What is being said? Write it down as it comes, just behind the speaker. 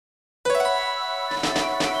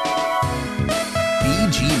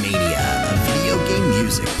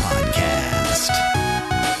Music Podcast.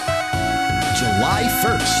 July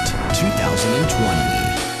 1st, 2020.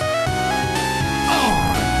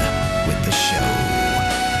 On with the show.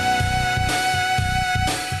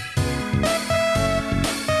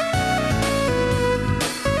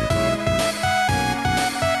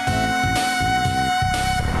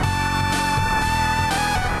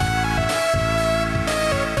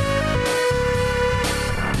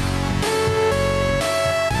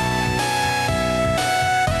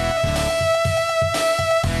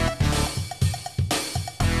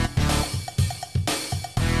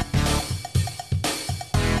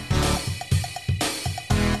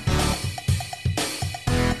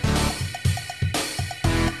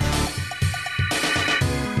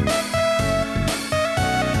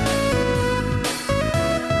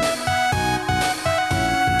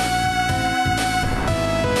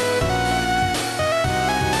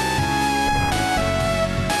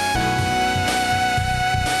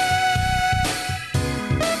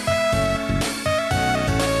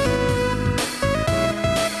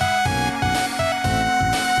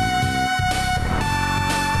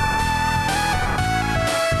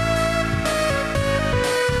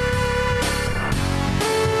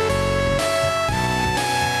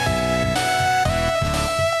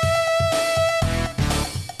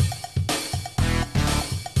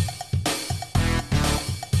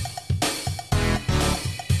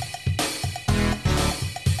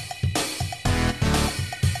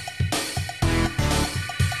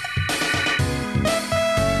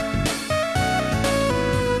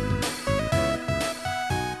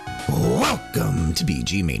 Welcome to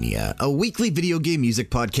BG Mania, a weekly video game music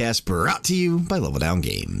podcast brought to you by Level Down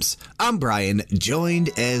Games. I'm Brian, joined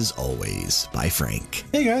as always by Frank.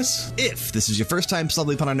 Hey guys. If this is your first time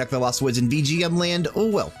stumbling upon our neck of the lost woods in VGM land,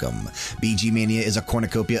 welcome. BG Mania is a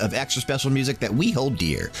cornucopia of extra special music that we hold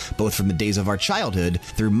dear, both from the days of our childhood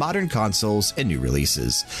through modern consoles and new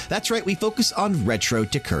releases. That's right, we focus on retro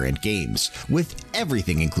to current games, with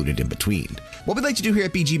everything included in between. What we'd like to do here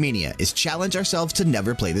at BG Mania is challenge ourselves to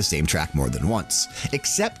never play the same track more than once,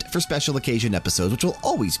 except for special occasion episodes, which will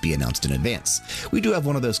always be announced in advance. We do have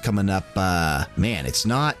one of those coming up. Man, it's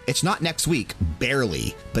not next week,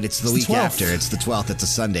 barely, but it's the week after. It's the 12th. It's a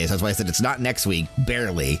Sunday. So that's why I said it's not next week,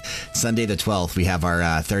 barely. Sunday the 12th, we have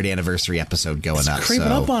our third anniversary episode going up. Creeping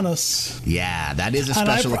up on us. Yeah, that is a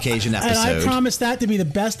special occasion episode. And I promise that to be the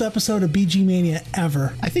best episode of BG Mania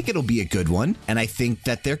ever. I think it'll be a good one, and I think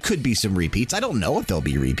that there could be some repeats. I don't know if there'll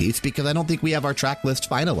be repeats because I don't think we have our track list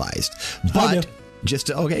finalized. But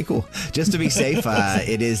okay, cool. Just to be safe,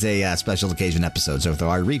 it is a special occasion episode, so if there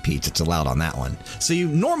are repeats, it's allowed on that one. So you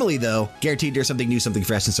normally, though, guaranteed there's something new, something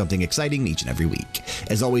fresh, and something exciting each and every week.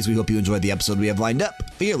 As always, we hope you enjoyed the episode we have lined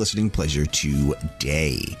up for your listening pleasure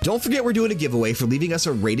today. Don't forget we're doing a giveaway for leaving us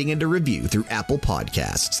a rating and a review through Apple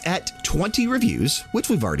Podcasts. At 20 reviews, which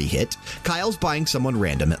we've already hit, Kyle's buying someone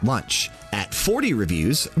random at lunch. At 40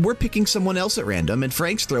 reviews, we're picking someone else at random, and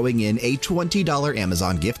Frank's throwing in a $20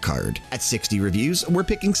 Amazon gift card. At 60 reviews, we're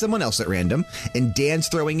picking someone else at random, and Dan's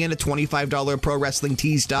throwing in a $25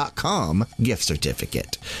 ProWrestlingTees.com gift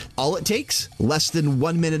certificate. All it takes, less than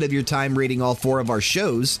 1 minute of your time rating all 4 of our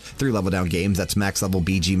shows through Level Down Games. That's Max Level,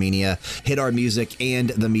 BG Mania, Hit Our Music,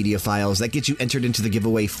 and the media files. That gets you entered into the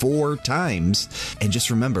giveaway 4 times. And just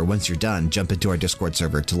remember, once you're done, jump into our Discord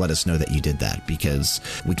server to let us know that you did that, because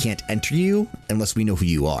we can't enter you unless we know who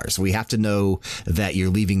you are. So we have to know that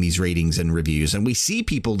you're leaving these ratings and reviews, and we see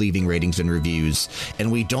people leaving ratings and reviews,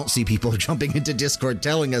 and we don't see people jumping into Discord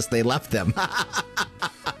telling us they left them.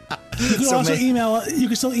 You can also email. You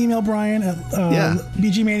can still email Brian at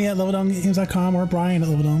bgmania@leveldowngames.com or Brian at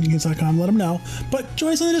leveldowngames.com. Let him know. But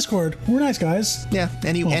join us on the Discord. We're nice guys. Yeah.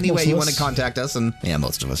 Any way you want to contact us, and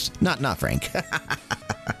most of us. Not Frank.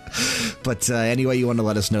 But anyway, you want to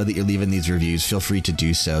let us know that you're leaving these reviews, feel free to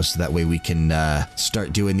do so that way we can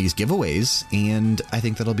start doing these giveaways, and I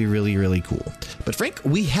think that'll be really, really cool. But Frank,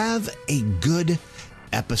 we have a good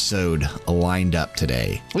episode lined up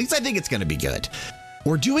today. At least I think it's going to be good.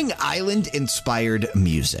 We're doing island-inspired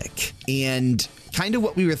music, and kind of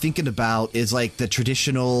what we were thinking about is like the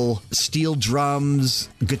traditional steel drums,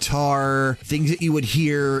 guitar, things that you would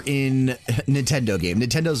hear in Nintendo game.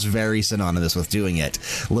 Nintendo's very synonymous with doing it.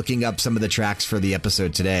 Looking up some of the tracks for the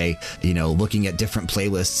episode today, looking at different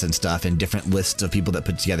playlists and stuff and different lists of people that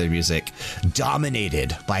put together music,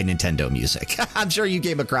 dominated by Nintendo music. I'm sure you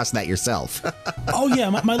came across that yourself. Oh yeah,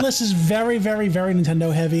 my list is very, very, very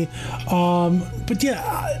Nintendo heavy. But yeah,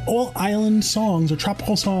 yeah, all island songs or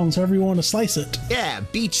tropical songs, however you want to slice it. Yeah,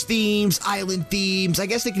 beach themes, island themes. I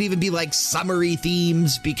guess they could even be like summery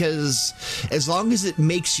themes, because as long as it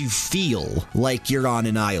makes you feel like you're on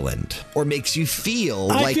an island or makes you feel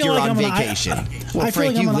like you're on vacation. Well,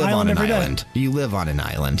 Frank, you live on an island. You live on an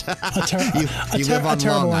island. You live on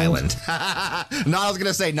Long Island. No, I was going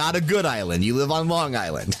to say not a good island. You live on Long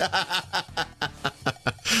Island.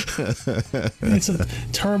 It's a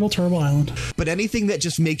terrible, terrible island. But anything that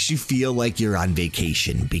just makes you feel like you're on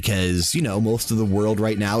vacation, because, you know, most of the world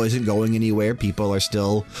right now isn't going anywhere. People are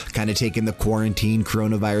still kind of taking the quarantine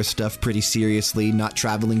coronavirus stuff pretty seriously, not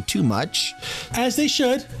traveling too much. As they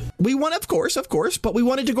should. We want, of course, but we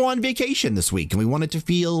wanted to go on vacation this week, and we wanted to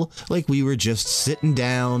feel like we were just sitting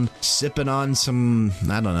down, sipping on some,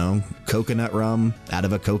 I don't know, coconut rum out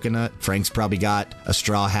of a coconut. Frank's probably got a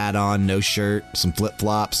straw hat on, no shirt, some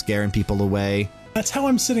flip-flops, scaring people away. That's how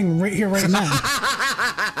I'm sitting right here, right now.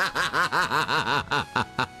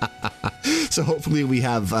 So hopefully we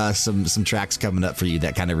have some tracks coming up for you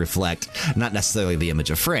that kind of reflect not necessarily the image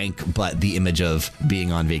of Frank, but the image of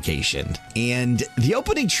being on vacation. And the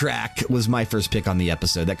opening track was my first pick on the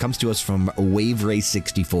episode. That comes to us from Wave Race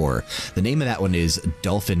 64. The name of that one is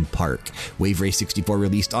Dolphin Park. Wave Race 64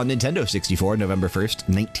 released on Nintendo 64 November 1st,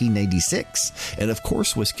 1996. And of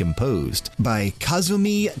course was composed by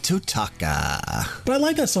Kazumi Totaka. But I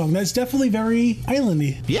like that song. That's definitely very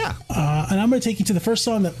islandy. Yeah. And I'm going to take you to the first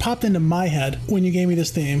song that popped into my head when you gave me this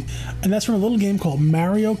theme. And that's from a little game called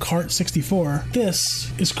Mario Kart 64.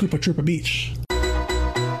 This is Koopa Troopa Beach.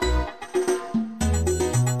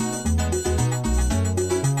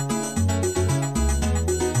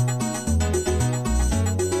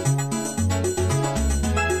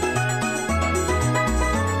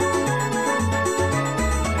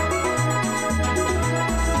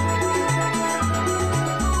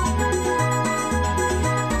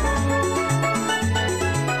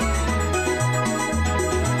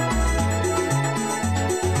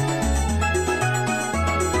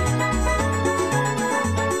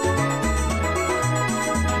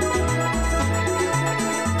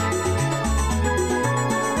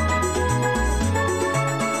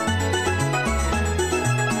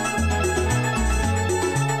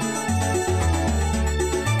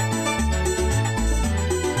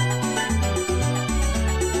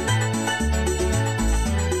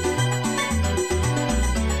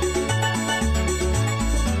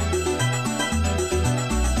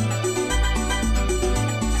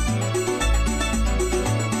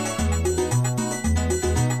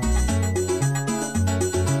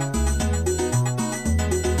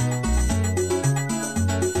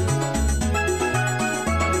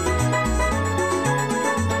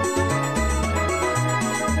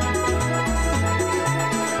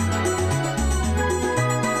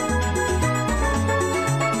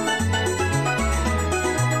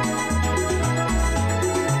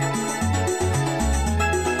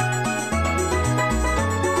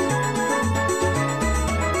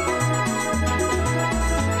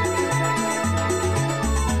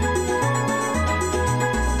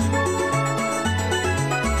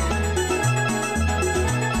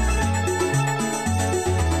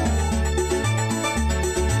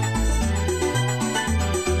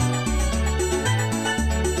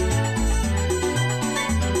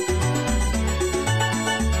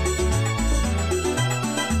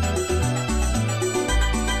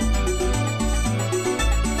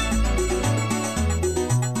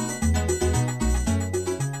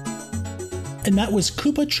 And that was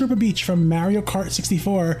Koopa Troopa Beach from Mario Kart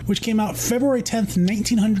 64, which came out February 10th,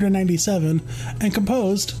 1997, and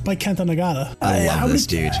composed by Kenta Nagata. I love this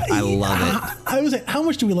dude. I love it. I was like, how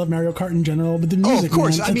much do we love Mario Kart in general? But the music, of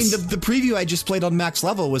course. Man, I mean, the preview I just played on Max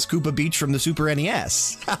Level was Koopa Beach from the Super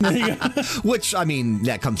NES. There you go. Which, I mean,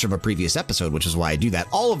 that comes from a previous episode, which is why I do that.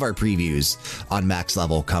 All of our previews on Max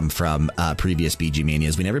Level come from previous BG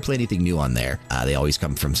Manias. We never play anything new on there. They always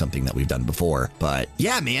come from something that we've done before. But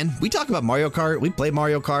yeah, man, we talk about Mario Kart. We play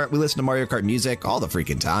Mario Kart. We listen to Mario Kart music all the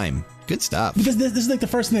freaking time. Good stuff. Because this is like the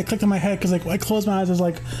first thing that clicked in my head, because like I closed my eyes, I was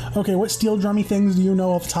like, okay, what steel drummy things do you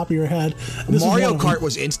know off the top of your head? Mario Kart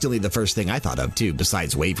was instantly the first thing I thought of too,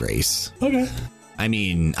 besides Wave Race. Okay. I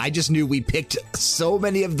mean, I just knew we picked so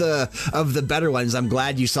many of the better ones. I'm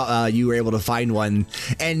glad you saw you were able to find one,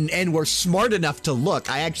 and were smart enough to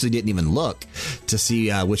look. I actually didn't even look to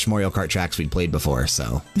see which Mario Kart tracks we'd played before.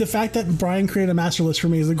 So the fact that Brian created a master list for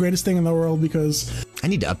me is the greatest thing in the world, because I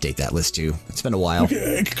need to update that list too. It's been a while.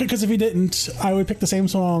 Because if he didn't, I would pick the same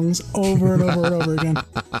songs over and over and over again.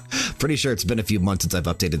 Pretty sure it's been a few months since I've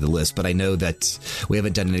updated the list, but I know that we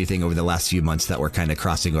haven't done anything over the last few months that we're kind of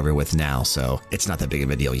crossing over with now. So it's not that big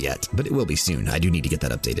of a deal yet, but it will be soon. I do need to get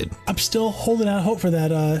that updated. I'm still holding out hope for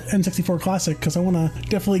that N64 Classic because I want to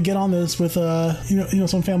definitely get on this with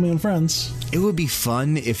some family and friends. It would be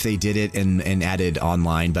fun if they did it and added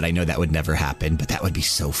online, but I know that would never happen. But that would be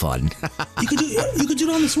so fun. You could do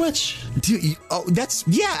it on the Switch. Dude,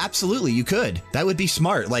 absolutely, you could. That would be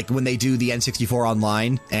smart. Like when they do the N64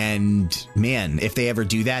 online, and man, if they ever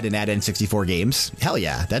do that and add N64 games, hell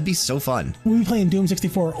yeah, that'd be so fun. We'll be playing Doom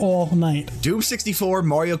 64 all night. Doom 64,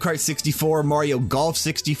 Mario Kart 64, Mario Golf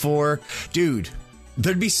 64. Dude,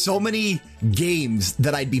 there'd be so many games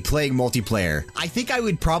that I'd be playing multiplayer. I think I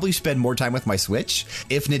would probably spend more time with my Switch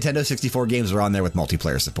if Nintendo 64 games were on there with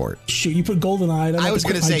multiplayer support. Shoot, you put GoldenEye. I was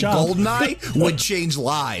going to say GoldenEye would change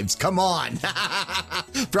lives. Come on.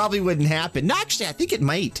 Probably wouldn't happen. No, actually, I think it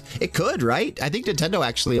might. It could, right? I think Nintendo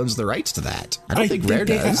actually owns the rights to that. I don't think Rare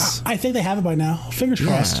does. I think they have it by now. Fingers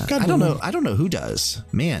crossed. God, I don't know. I don't know who does.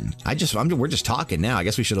 Man, we're just talking now. I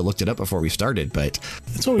guess we should have looked it up before we started, but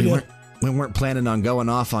that's what we did. We weren't planning on going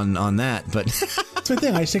off on that, but that's my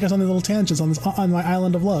thing. I take us on these little tangents on my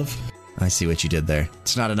island of love. I see what you did there.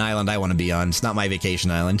 It's not an island I want to be on. It's not my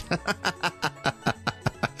vacation island.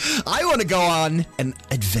 I want to go on an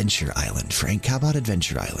adventure island, Frank. How about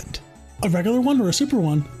Adventure Island? A regular one or a super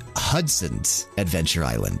one? Hudson's Adventure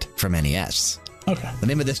Island from NES. Okay. The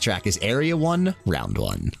name of this track is Area 1, Round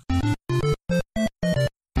 1.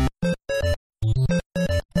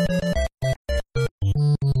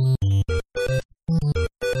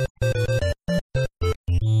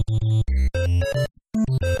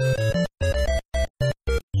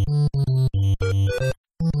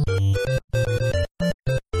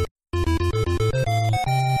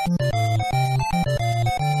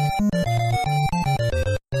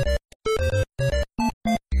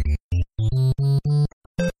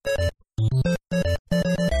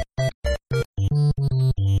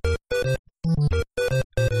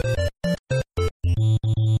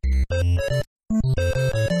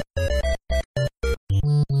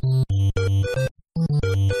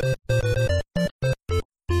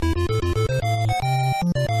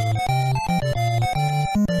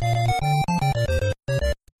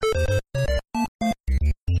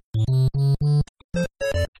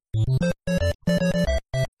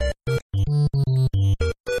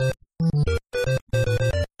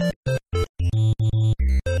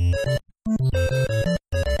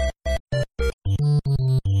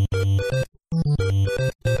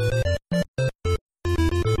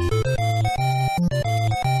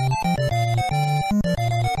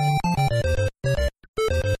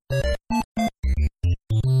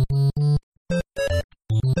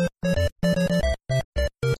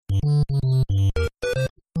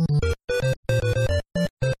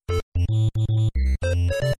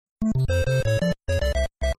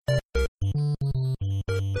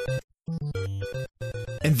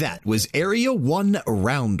 And that was Area 1,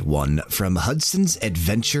 Round 1 from Hudson's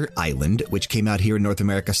Adventure Island, which came out here in North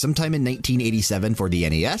America sometime in 1987 for the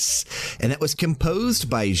NES. And that was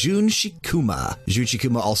composed by Jun Shikuma. Jun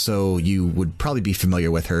Shikuma also, you would probably be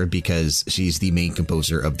familiar with her because she's the main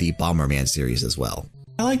composer of the Bomberman series as well.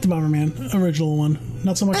 I like the Bomberman original one,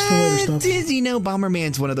 not so much the later stuff. You know,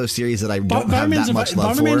 Bomberman's one of those series that I don't have that much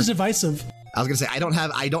love for. Bomberman is divisive. I was going to say,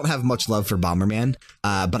 I don't have much love for Bomberman,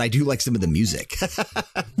 but I do like some of the music. All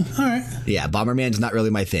right. Yeah, Bomberman's not really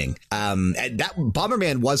my thing. That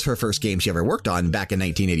Bomberman was her first game she ever worked on back in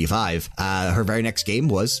 1985. Her very next game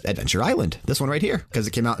was Adventure Island, this one right here, because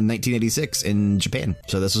it came out in 1986 in Japan.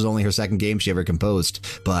 So this was only her second game she ever composed,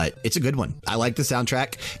 but it's a good one. I like the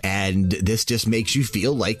soundtrack, and this just makes you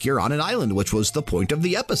feel like you're on an island, which was the point of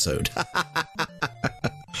the episode.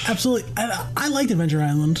 Absolutely. I liked Adventure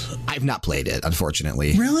Island. I've not played it,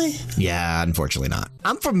 unfortunately. Really? Yeah, unfortunately not.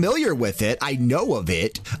 I'm familiar with it. I know of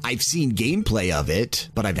it. I've seen gameplay of it,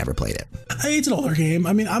 but I've never played it. It's an older game.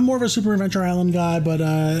 I mean, I'm more of a Super Adventure Island guy, but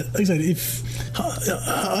like I said, if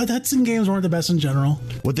Hudson games weren't the best in general.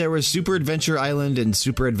 Well, there was Super Adventure Island and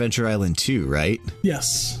Super Adventure Island 2, right?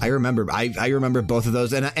 Yes. I remember. I remember both of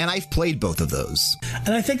those, and I've played both of those.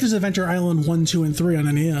 And I think there's Adventure Island 1, 2, and 3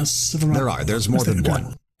 on NES. There's more than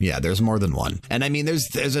one. Yeah, there's more than one. And I mean,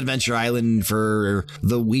 there's Adventure Island for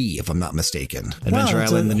the Wii, if I'm not mistaken. Adventure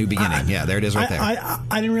Island, The New Beginning. Yeah, there it is right there. I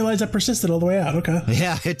didn't realize that persisted all the way out. Okay.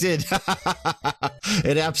 Yeah, it did.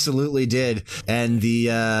 It absolutely did. And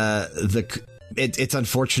it's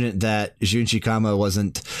unfortunate that Jun Shikuma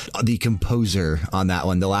wasn't the composer on that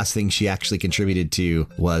one. The last thing she actually contributed to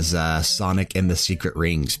was Sonic and the Secret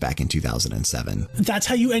Rings back in 2007. That's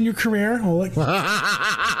how you end your career?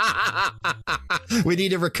 We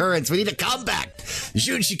need a recurrence. We need a comeback.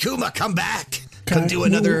 Jun Shikuma, come back. Could do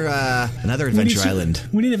another Adventure Island.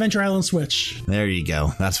 We need Adventure Island Switch. There you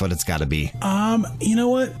go. That's what it's got to be. You know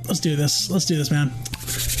what? Let's do this. Let's do this, man.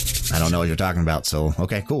 I don't know what you're talking about, so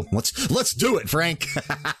okay, cool. Let's do it, Frank.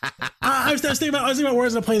 I was thinking about where I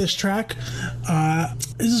was going to play this track.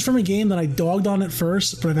 This is from a game that I dogged on at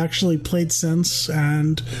first, but I've actually played since,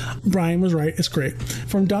 and Brian was right. It's great.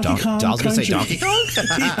 From Donkey Kong I was going to Country. say Donkey Kong?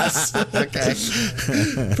 Yes.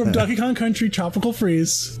 Okay. From Donkey Kong Country Tropical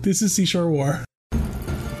Freeze, this is Seashore War.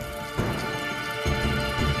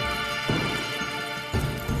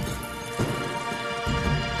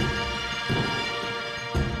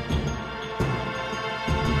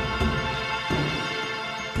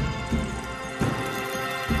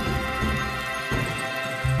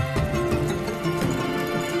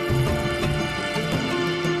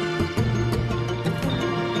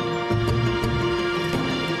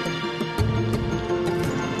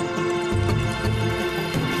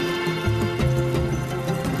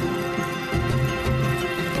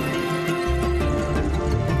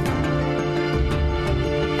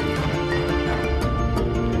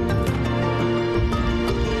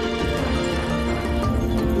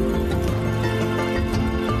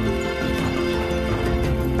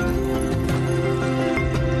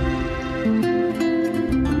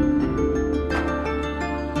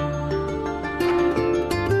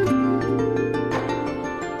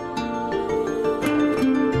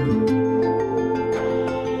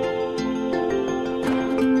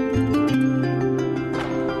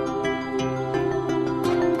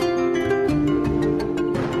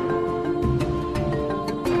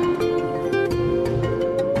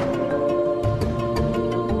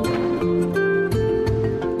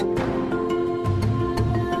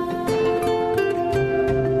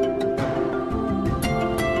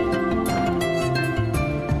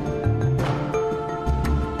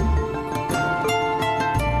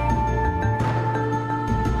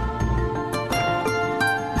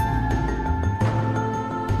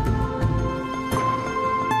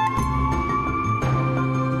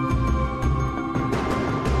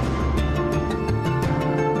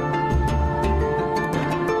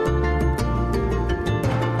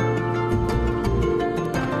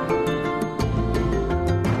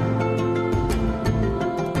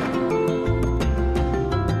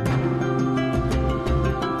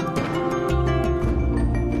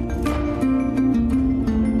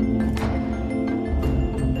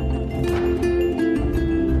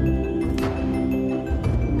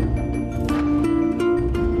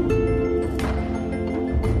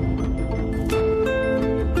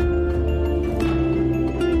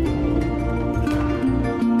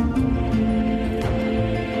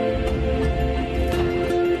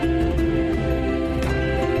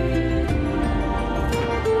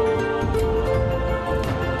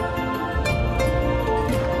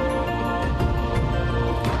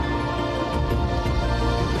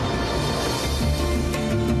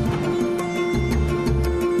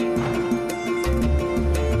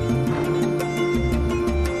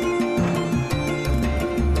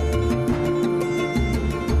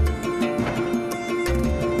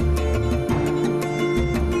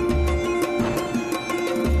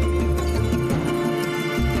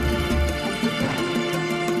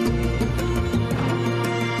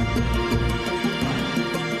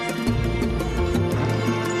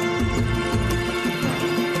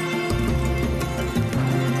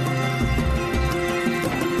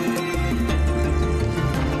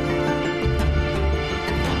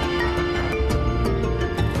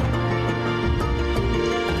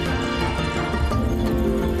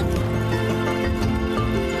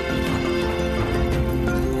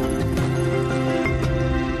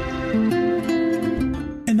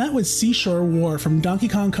 that was Seashore War from Donkey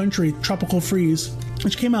Kong Country Tropical Freeze,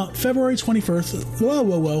 which came out February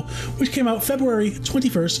 21st, which came out February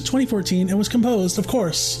 21st, 2014, and was composed, of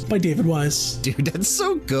course, by David Wise. Dude, that's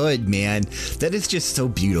so good, man. That is just so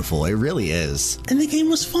beautiful. It really is. And the game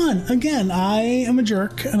was fun. Again, I am a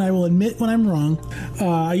jerk, and I will admit when I'm wrong.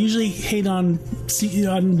 I usually hate on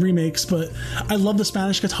remakes, but I love the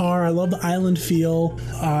Spanish guitar. I love the island feel.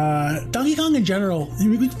 Donkey Kong in general,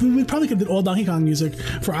 we probably could do all Donkey Kong music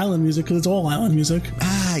for island music, because it's all island music.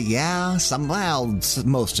 Yeah,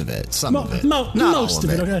 most of it. Some of it. Most of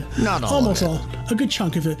it, okay. Not all Almost of it. all. A good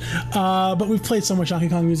chunk of it. But we've played so much Donkey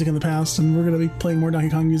Kong music in the past, and we're going to be playing more Donkey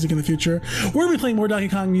Kong music in the future. We're going to be playing more Donkey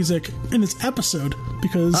Kong music in this episode,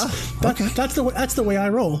 because that's the way I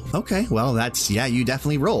roll. Okay, well, you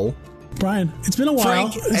definitely roll. Brian, it's been a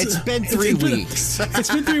while. Frank, it's been 3 weeks.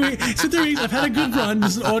 It's been 3 weeks. It's been 3 weeks. I've had a good run.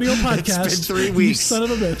 This is an audio podcast. It's been 3 weeks. You son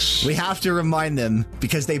of a bitch. We have to remind them,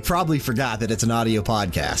 because they probably forgot that it's an audio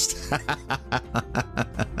podcast.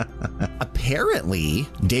 apparently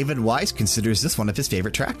David Wise considers this one of his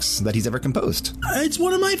favorite tracks that he's ever composed. It's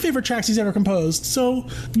one of my favorite tracks he's ever composed. So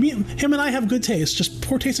him and I have good taste, just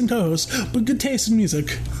poor taste in co-hosts, but good taste in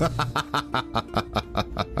music.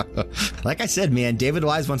 Like I said, man, David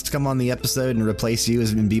Wise wants to come on the episode and replace you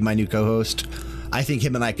and be my new co-host. I think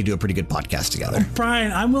him and I could do a pretty good podcast together.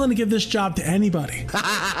 Brian, I'm willing to give this job to anybody.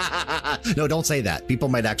 No, don't say that. People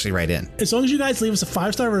might actually write in. As long as you guys leave us a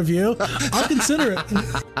 5-star review, I'll consider it.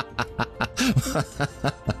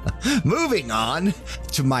 Moving on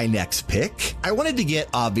to my next pick. I wanted to get,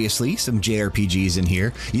 obviously, some JRPGs in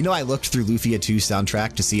here. You know, I looked through Lufia 2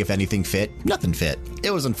 soundtrack to see if anything fit. Nothing fit.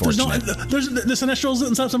 It was unfortunate. There's the Sinestrals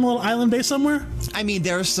in some little island base somewhere? I mean,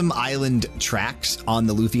 there are some island tracks on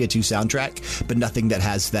the Lufia 2 soundtrack, but nothing that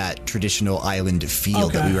has that traditional island feel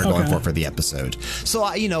that we were going for the episode.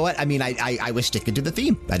 So, you know what? I mean, I was sticking to the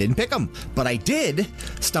theme. I didn't pick them. But I did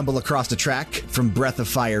stumble across a track from Breath of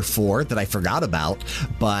Fire 4 that I forgot about.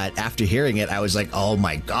 But after hearing it, I was like, oh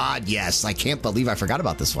my God, yes. I can't believe I forgot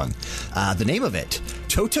about this one. The name of it,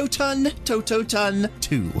 Tototun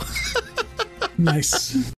 2.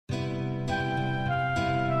 Nice.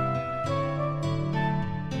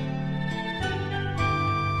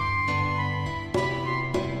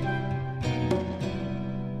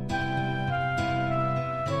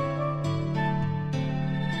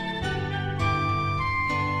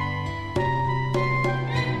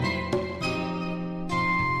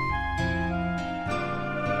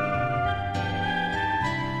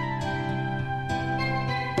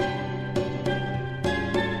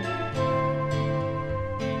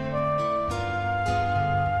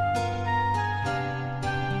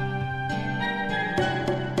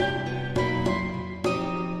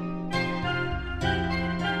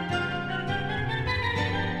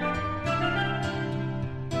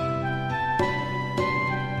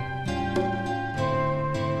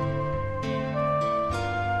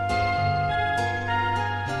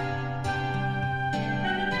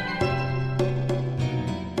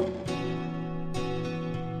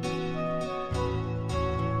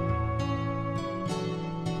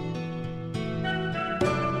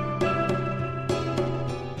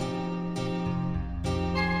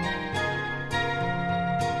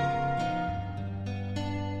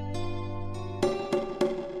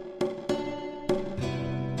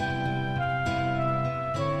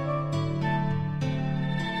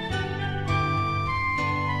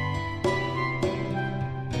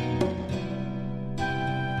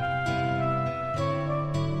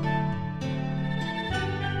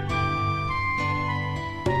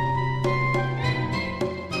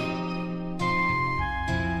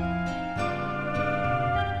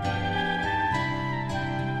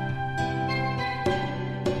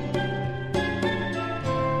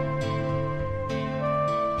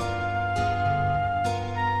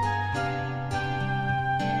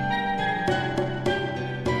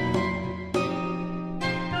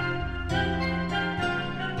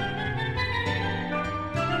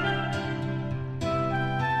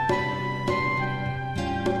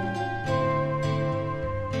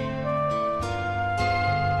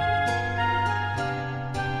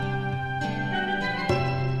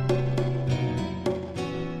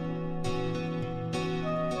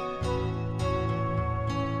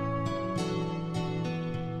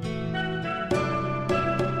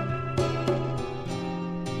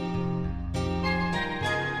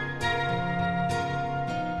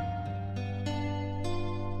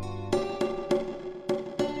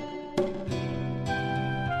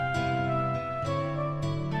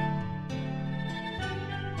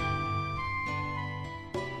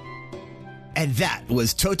 And that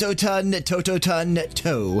was Tototun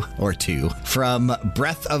 2 from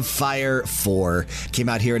Breath of Fire 4. Came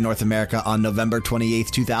out here in North America on November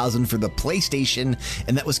 28th, 2000 for the PlayStation,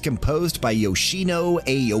 and that was composed by Yoshino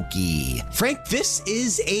Aoki. Frank, this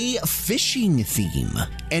is a fishing theme,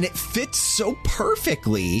 and it fits so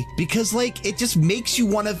perfectly because, like, it just makes you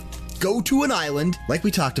want to go to an island, like we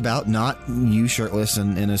talked about, not you shirtless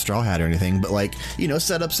and in a straw hat or anything, but like, you know,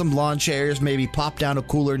 set up some lawn chairs, maybe pop down a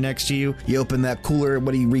cooler next to you. You open that cooler,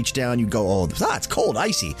 what do you reach down? You go, oh, it's cold,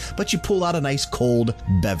 icy. But you pull out a nice cold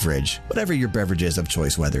beverage. Whatever your beverage is of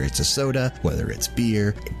choice, whether it's a soda, whether it's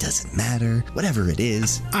beer, it doesn't matter. Whatever it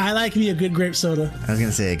is. I like me a good grape soda. I was going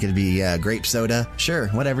to say, it could be grape soda. Sure,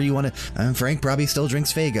 whatever you want to. Frank probably still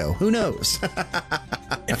drinks Faygo. Who knows?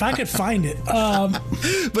 If I could find it.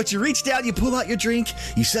 But you reach down, you pull out your drink,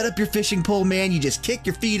 you set up your fishing pole, man. You just kick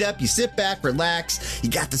your feet up, you sit back, relax. You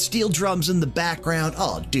got the steel drums in the background.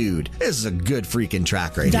 Oh, dude, this is a good freaking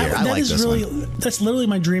track right here. I like this one. That's literally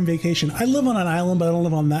my dream vacation. I live on an island, but I don't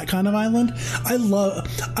live on that kind of island. I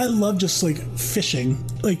love just like fishing,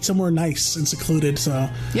 like somewhere nice and secluded. So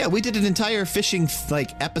yeah, we did an entire fishing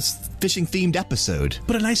themed episode.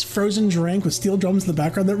 But a nice frozen drink with steel drums in the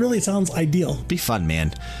background, that really sounds ideal. Be fun,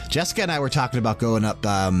 man. Jessica and I were talking about going up.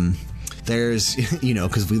 There's,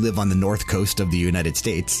 because we live on the north coast of the United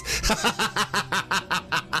States.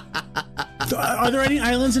 Are there any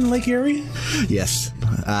islands in Lake Erie? Yes.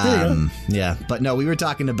 Yeah. But no, we were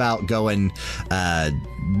talking about going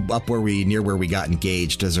up near where we got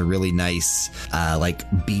engaged. There's a really nice like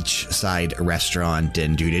beachside restaurant,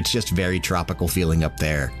 and dude, it's just very tropical feeling up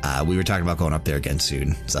there. We were talking about going up there again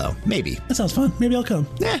soon, so maybe. That sounds fun. Maybe I'll come.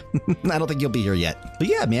 Yeah, I don't think you'll be here yet. But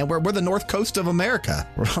yeah, man, we're the north coast of America.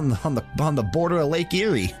 We're on the border of Lake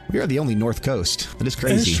Erie. We are the only north coast. That is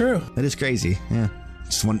crazy. That is true. That is crazy. Yeah.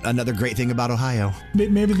 Just another great thing about Ohio.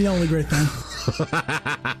 Maybe the only great thing.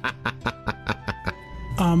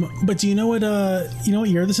 But do you know what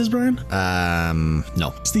year this is, Brian?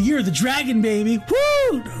 No. It's the year of the dragon, baby.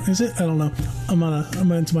 Woo! Is it? I don't know.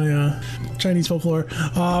 I'm into my Chinese folklore.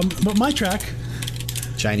 But my track.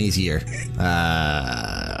 Chinese year.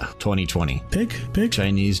 2020. Pig?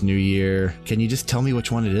 Chinese New Year. Can you just tell me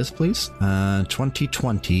which one it is, please?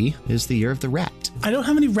 2020 is the year of the rat. I don't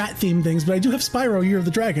have any rat-themed things, but I do have Spyro, Year of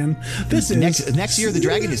the Dragon. This is... Next Year of the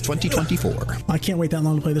Dragon is 2024. I can't wait that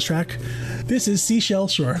long to play this track. This is Seashell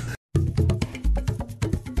Shore.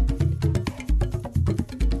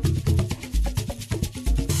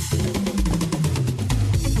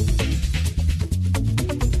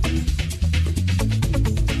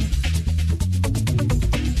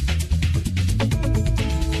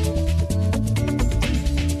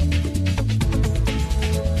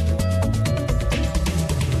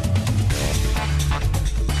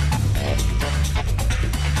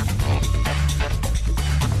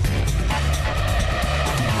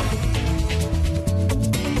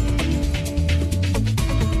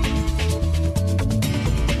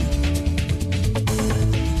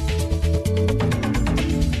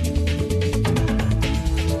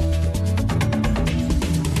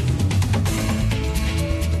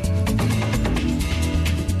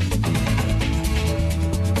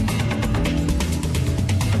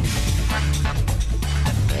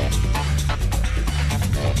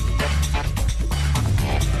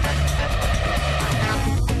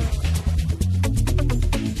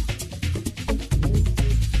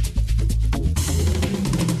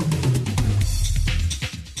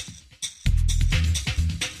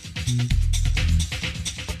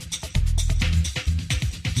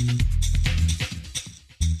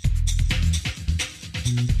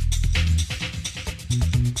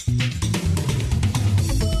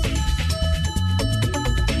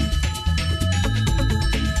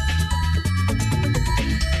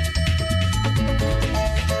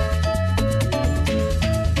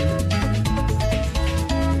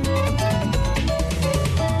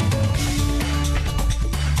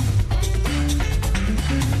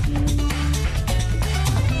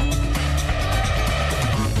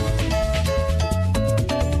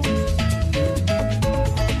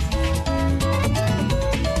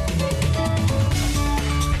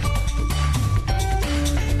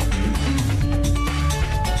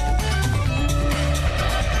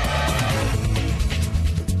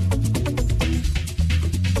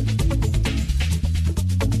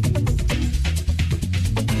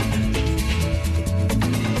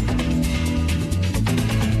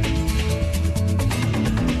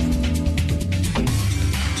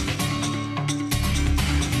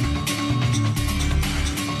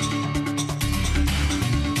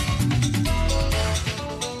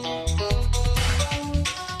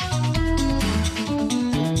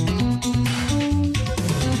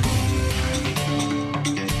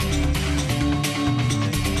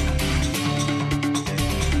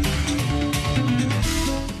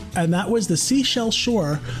 And that was the Seashell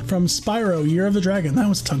Shore from Spyro, Year of the Dragon. That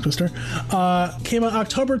was a tongue twister. Came out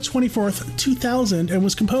October 24th, 2000, and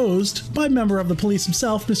was composed by a member of the Police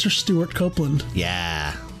himself, Mr. Stuart Copeland.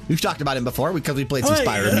 Yeah. We've talked about him before because we played some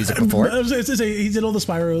Spyro music before. He did all the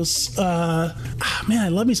Spyros. Man, I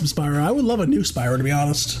love me some Spyro. I would love a new Spyro, to be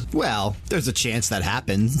honest. Well, there's a chance that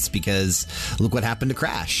happens because look what happened to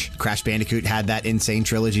Crash. Crash Bandicoot had that Insane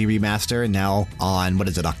Trilogy remaster, and now on, what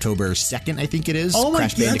is it, October 2nd, I think it is,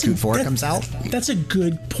 Crash Bandicoot 4 comes out. That's a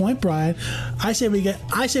good point, Brian. I say we get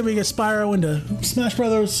Spyro into Smash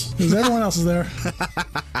Brothers because everyone else is there.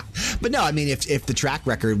 But no, I mean, if the track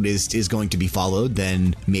record is going to be followed,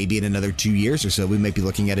 then maybe in another 2 years or so, we might be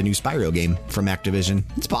looking at a new Spyro game from Activision.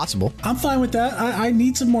 It's possible. I'm fine with that. I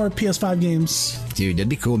need some more PS5 games. Dude, that'd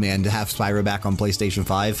be cool, man, to have Spyro back on PlayStation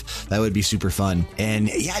 5. That would be super fun. And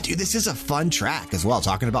yeah, dude, this is a fun track as well.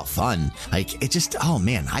 Talking about fun. Like, it just, oh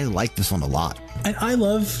man, I like this one a lot. And I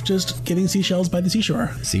love just getting seashells by the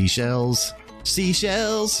seashore. Seashells.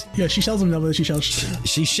 Seashells. Yeah, she shells them down by the seashells.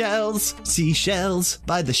 Seashells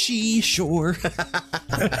by the shore.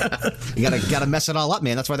 You gotta mess it all up,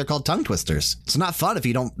 man. That's why they're called tongue twisters. It's not fun if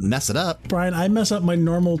you don't mess it up. Brian, I mess up my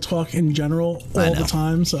normal talk in general all the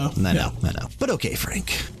time, so. I know. But okay,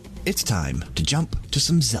 Frank. It's time to jump to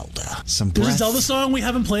some Zelda. There's a Zelda song we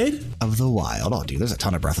haven't played? Of the Wild. Oh, dude, there's a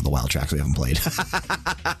ton of Breath of the Wild tracks we haven't played.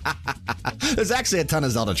 There's actually a ton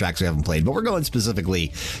of Zelda tracks we haven't played, but we're going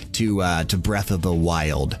specifically to Breath of the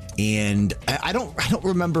Wild. And I don't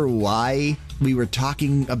remember why we were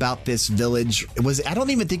talking about this village. I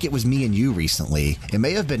don't even think it was me and you recently. It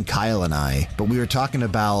may have been Kyle and I, but we were talking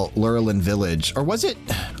about Lurelin Village. Or was it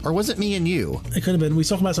me and you? It could have been. We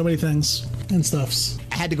talked about so many things and stuffs.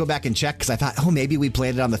 I had to go back and check because I thought, maybe we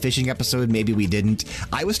played it on the fishing episode. Maybe we didn't.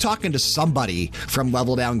 I was talking to somebody from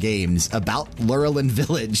Level Down Games about Lurelin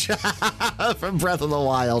Village from Breath of the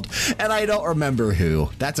Wild, and I don't remember who.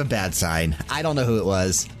 That's a bad sign. I don't know who it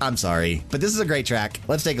was. I'm sorry. But this is a great track.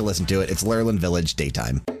 Let's take a listen to it. It's Lurelin Village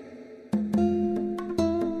Daytime.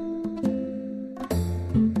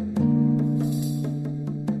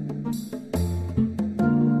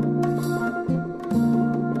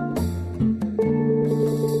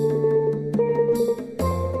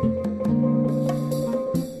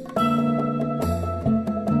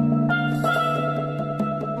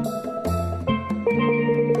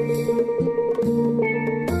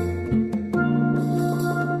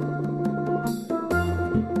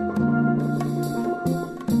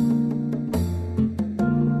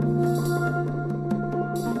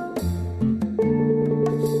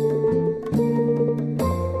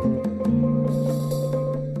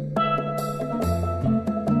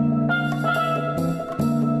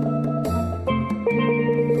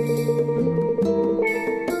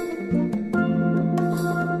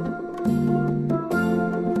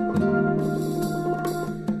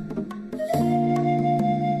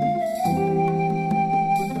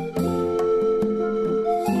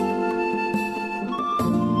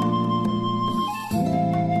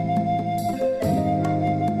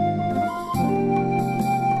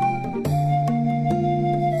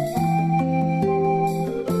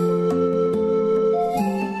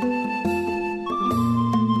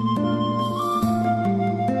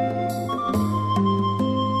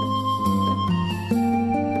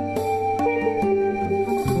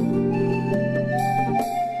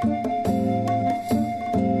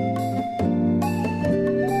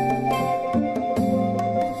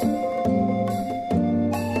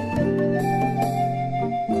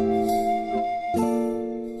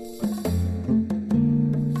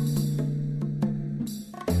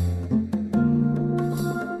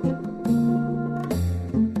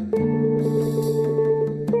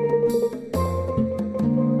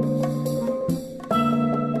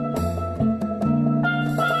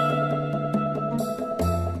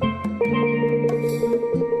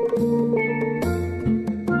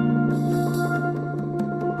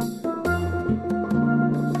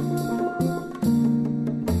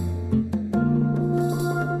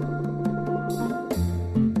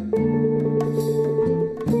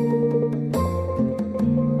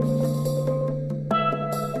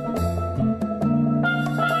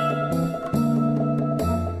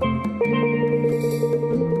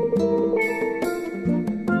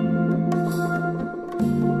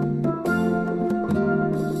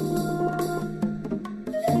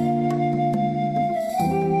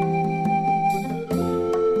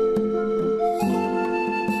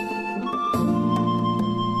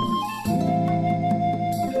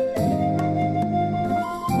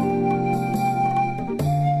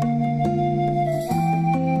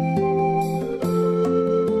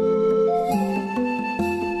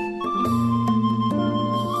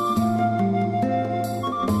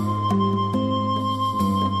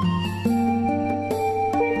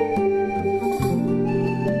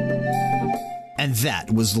 And that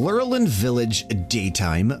was Lurelin Village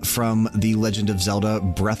Daytime from The Legend of Zelda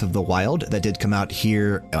Breath of the Wild. That did come out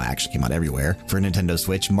here, actually came out everywhere, for Nintendo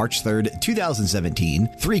Switch, March 3rd, 2017.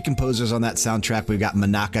 3 composers on that soundtrack. We've got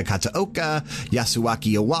Manaka Kataoka,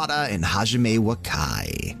 Yasuaki Iwata, and Hajime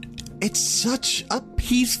Wakai. It's such a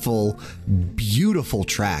peaceful, beautiful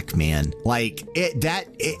track, man. Like,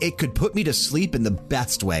 it could put me to sleep in the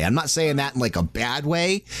best way. I'm not saying that in like a bad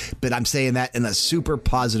way, but I'm saying that in a super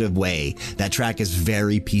positive way. That track is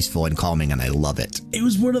very peaceful and calming, and I love it. It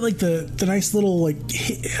was one of like the nice little, like,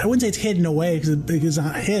 I wouldn't say it's hidden away because it's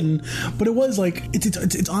not hidden, but it was like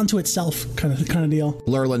it's onto itself kind of deal.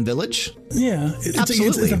 Lurelin Village? Yeah.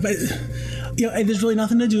 Absolutely. And there's really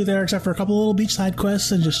nothing to do there except for a couple of little beach side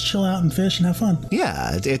quests and just chill out and fish and have fun.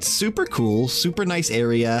 Yeah, it's super cool, super nice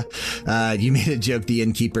area. You made a joke, the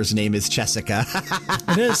innkeeper's name is Jessica.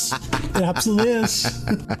 It is. It absolutely is.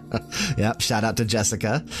 Yep, shout out to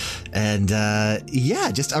Jessica. And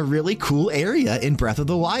yeah, just a really cool area in Breath of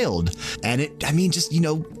the Wild. And just,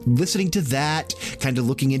 listening to that, kind of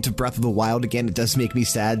looking into Breath of the Wild again, it does make me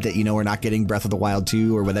sad that, we're not getting Breath of the Wild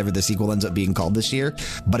 2 or whatever the sequel ends up being called this year.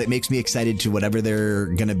 But it makes me excited to whatever they're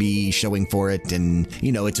going to be showing for it and,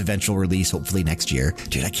 its eventual release, hopefully next year.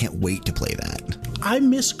 Dude, I can't wait to play that. I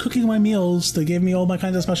miss cooking my meals that gave me all my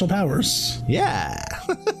kinds of special powers. Yeah.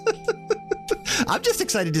 I'm just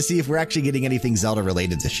excited to see if we're actually getting anything Zelda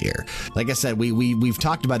related this year. Like I said, we've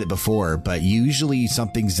talked about it before, but usually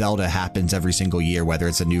something Zelda happens every single year, whether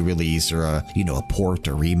it's a new release or a port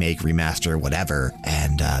or remake, remaster, whatever.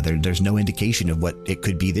 And there's no indication of what it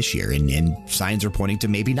could be this year. And signs are pointing to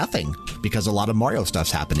maybe nothing because a lot of Mario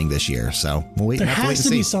stuff's happening this year. So we'll wait. There has to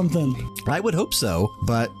be something. I would hope so,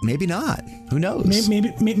 but maybe not. Who knows?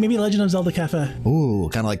 Maybe Legend of Zelda Cafe. Ooh,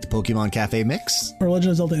 kind of like the Pokemon Cafe mix? Or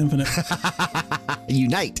Legend of Zelda Infinite.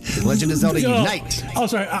 Unite. Legend of Zelda Unite. Oh,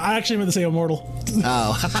 sorry. I actually meant to say Immortal.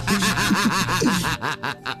 Oh.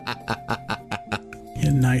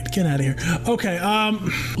 Unite. Get out of here. Okay,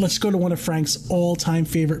 let's go to one of Frank's all-time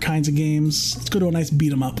favorite kinds of games. Let's go to a nice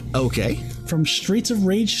beat 'em up. Okay. From Streets of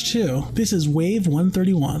Rage 2, this is Wave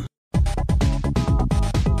 131.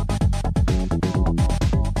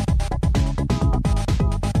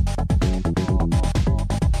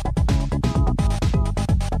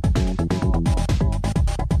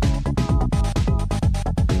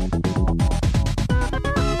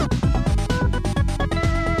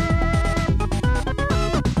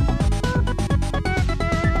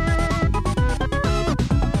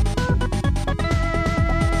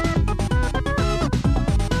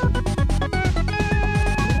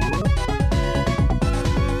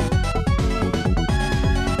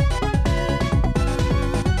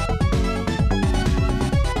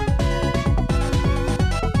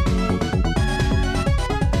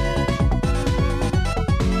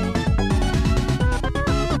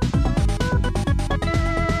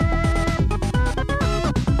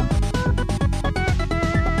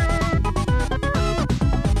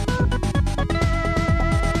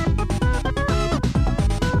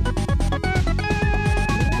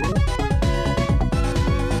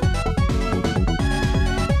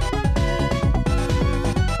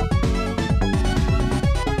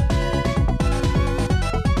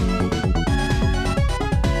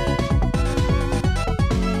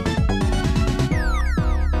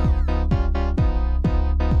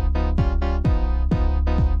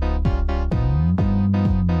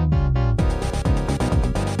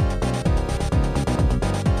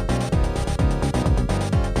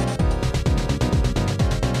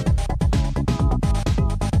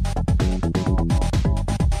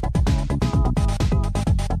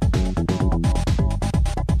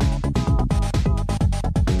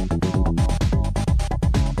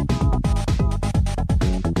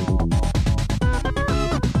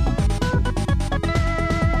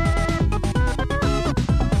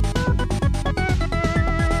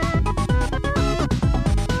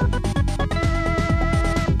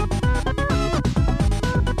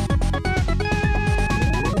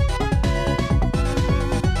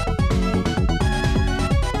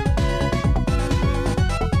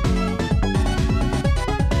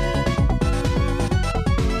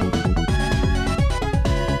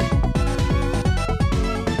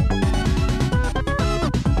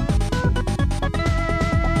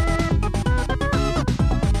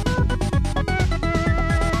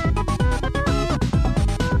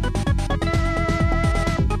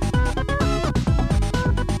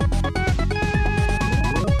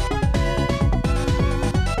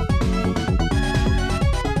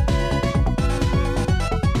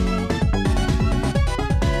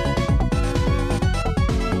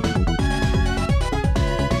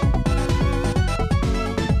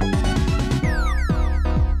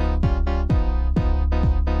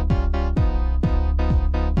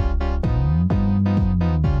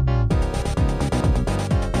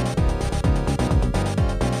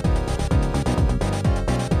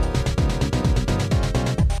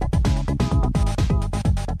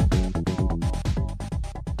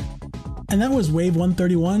 And that was Wave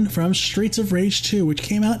 131 from Streets of Rage 2, which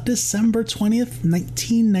came out December 20th,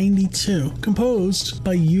 1992. Composed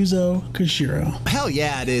by Yuzo Koshiro. Hell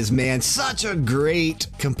yeah, it is, man. Such a great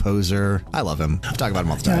composer. I love him. I talk about him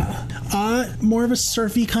all the time. More of a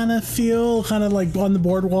surfy kind of feel, kind of like on the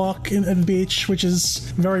boardwalk at the beach, which is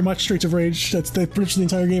very much Streets of Rage. That's pretty much the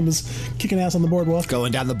entire game is kicking ass on the boardwalk.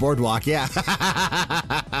 Going down the boardwalk, yeah.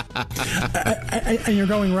 And you're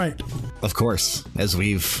going right. Of course, as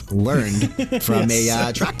we've learned from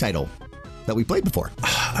a track title that we played before.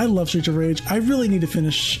 I love Streets of Rage. I really need to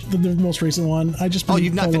finish the most recent one.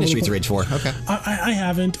 You've not finished Streets of Rage 4? Okay. I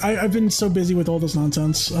haven't. I've been so busy with all this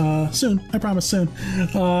nonsense. Soon. I promise soon.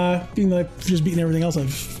 Being that I've just beaten everything else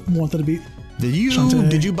I've wanted to beat. Did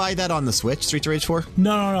you buy that on the Switch, Streets of Rage 4?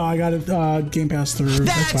 No. I got it Game Pass through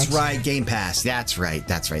That's Xbox. right, Game Pass. That's right.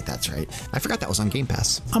 I forgot that was on Game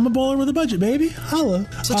Pass. I'm a baller with a budget, baby. Holla.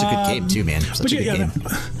 Such a good game, too, man. Such a good game.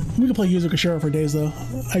 We could play Yuzo Koshiro for days, though.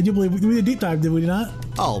 I do believe we did a deep dive, did we not?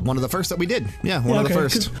 Oh, one of the first that we did. Yeah, one of the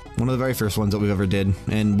first. One of the very first ones that we've ever did.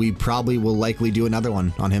 And we probably will likely do another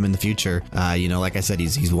one on him in the future. Like I said,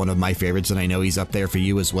 he's one of my favorites, and I know he's up there for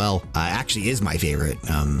you as well. Actually is my favorite.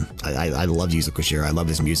 I love Yuzo Koshiro. I love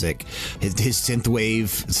his music. His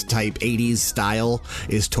synthwave type 80s style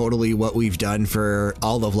is totally what we've done for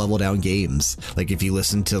all of Level Down games. Like if you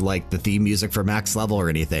listen to like the theme music for Max Level or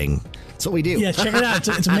anything, that's what we do. Yeah, check it out.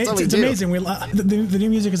 It's amazing. The new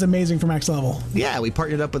music is amazing for Max Level. Yeah, we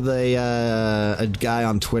partnered up with a guy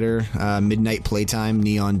on Twitter, Midnight Playtime,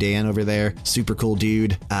 Neon Dan over there. Super cool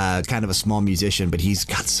dude. Kind of a small musician, but he's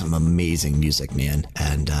got some amazing music, man.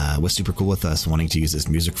 And was super cool with us wanting to use his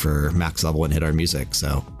music for Max Level and hit our music.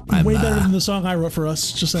 So way better than the song I wrote for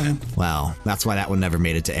us. Just saying. Well, that's why that one never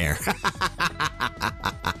made it to air.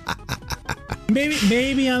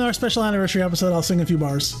 Maybe on our special anniversary episode, I'll sing a few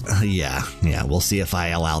bars. Yeah. We'll see if I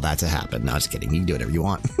allow that to happen. No, just kidding. You can do whatever you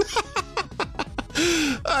want.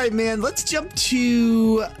 All right, man. Let's jump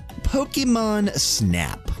to Pokemon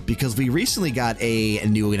Snap, because we recently got a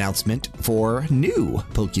new announcement for new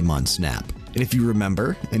Pokemon Snap. And if you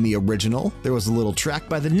remember, in the original, there was a little track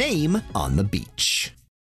by the name On the Beach.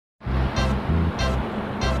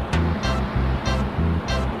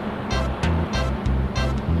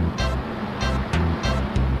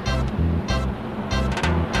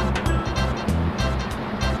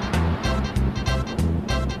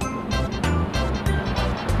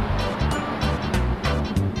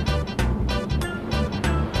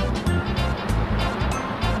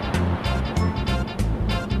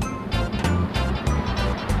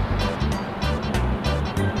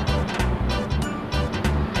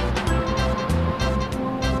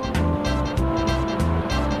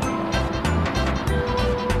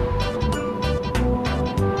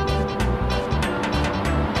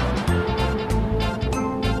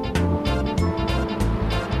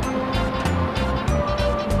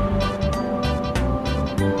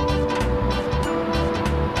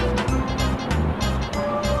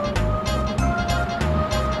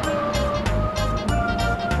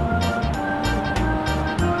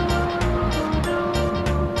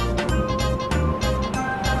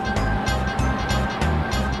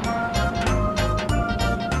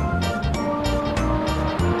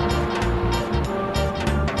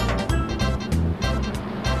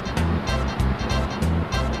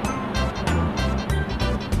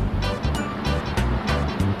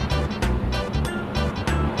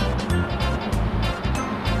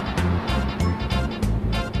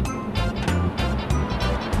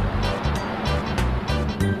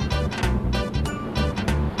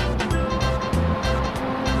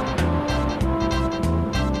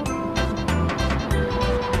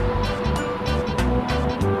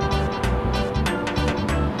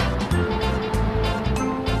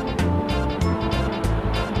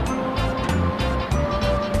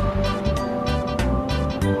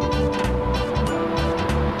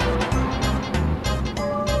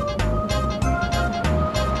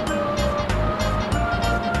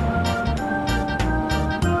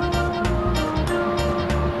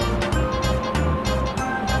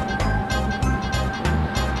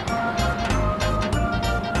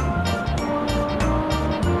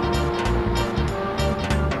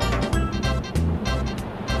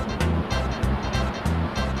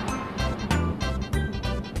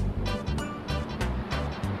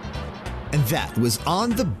 That was On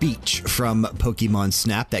the Beach from Pokemon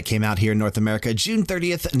Snap that came out here in North America June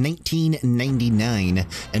 30th, 1999,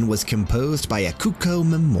 and was composed by Akuko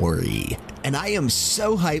Memori. and I am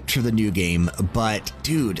so hyped for the new game, but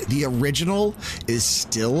dude, the original is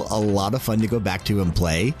still a lot of fun to go back to and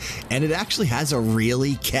play, and it actually has a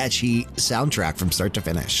really catchy soundtrack from start to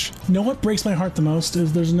finish. You know what breaks my heart the most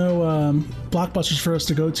is there's no Blockbusters for us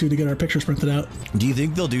to go to get our pictures printed out. Do you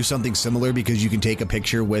think they'll do something similar because you can take a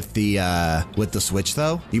picture with the Switch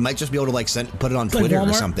though? You might just be able to like put it on Twitter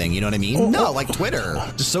or something. You know what I mean? No, like Twitter,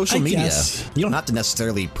 just social media. Guess. You don't have to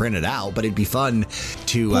necessarily print it out, but it'd be fun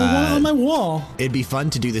to on my wall. It'd be fun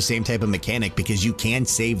to do the same type of mechanic because you can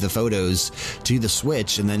save the photos to the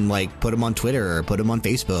Switch and then like put them on Twitter or put them on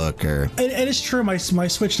Facebook or. And it's true. My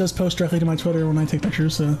Switch does post directly to my Twitter when I take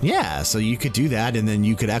pictures. So. Yeah, so you could do that, and then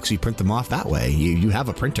you could actually print them off that way. You have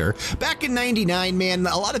a printer. Back in '99, man,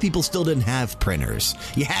 a lot of people still didn't have printers.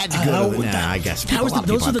 You had to go. I guess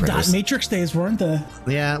those were the dot matrix days, weren't they?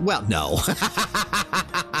 Yeah. Well, no.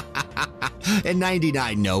 In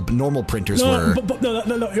 '99, no, normal printers were. No,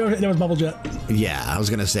 there was Bubble Jet. Yeah, I was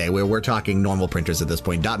going to say, we're talking normal printers at this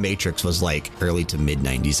point. Dot matrix was like early to mid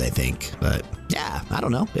 90s, I think. But yeah, I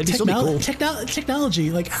don't know. It'd still be cool. Technology,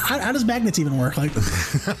 like how does magnets even work? Like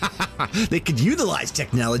they could utilize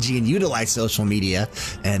technology and utilize social media,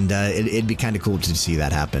 and it'd be kind of cool to see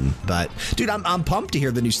that happen. But dude, I'm pumped to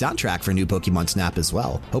hear the new soundtrack for new Pokemon Snap as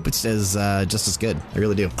well. Hope it's just as good. I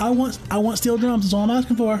really do. I want steel drums. That's all I'm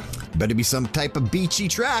asking for. Better be some type of beachy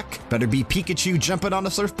track. Better be Pikachu jumping on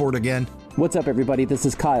a surfboard again. What's up, everybody? This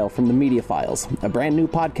is Kyle from The Media Files, a brand new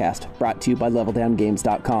podcast brought to you by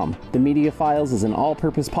LevelDownGames.com. The Media Files is an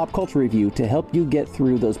all-purpose pop culture review to help you get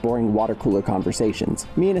through those boring water cooler conversations.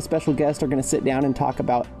 Me and a special guest are going to sit down and talk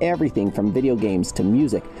about everything from video games to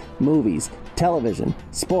music, movies, television,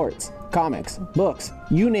 sports, comics, books,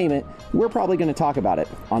 you name it, we're probably going to talk about it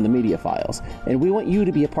on The Media Files. And we want you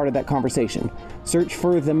to be a part of that conversation. Search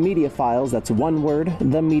for The Media Files, that's one word,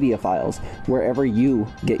 The Media Files, wherever you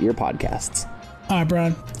get your podcasts. All right,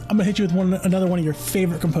 Brian, I'm going to hit you with another one of your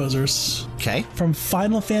favorite composers. Okay. From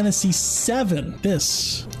Final Fantasy VII,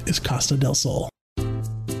 this is Costa del Sol.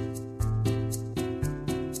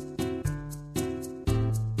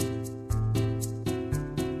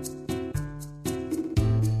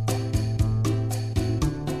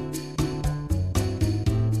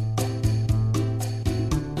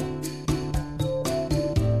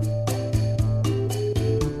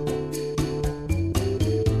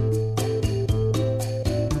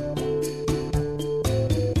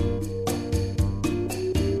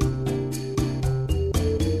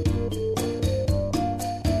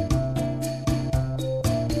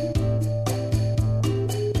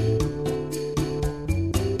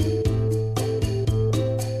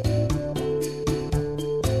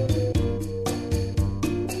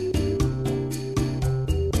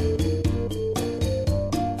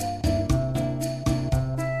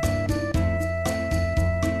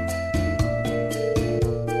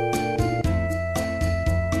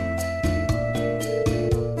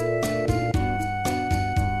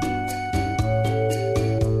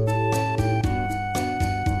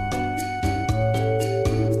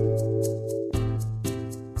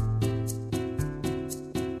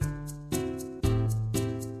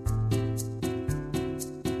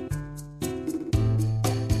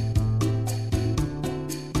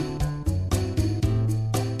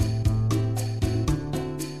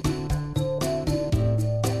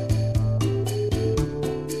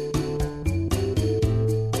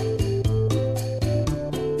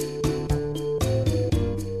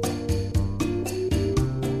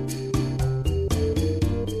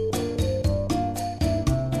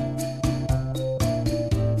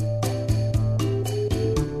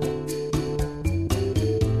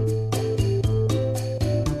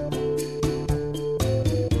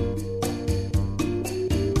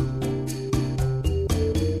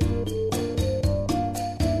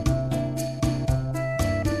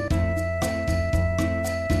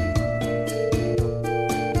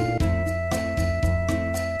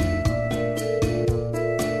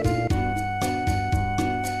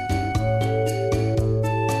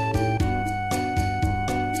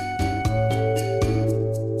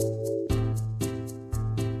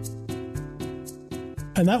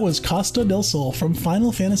 And that was Costa del Sol from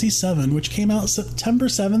Final Fantasy VII, which came out September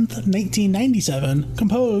 7th, 1997,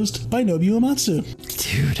 composed by Nobuo Uematsu.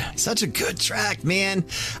 Dude, such a good track, man.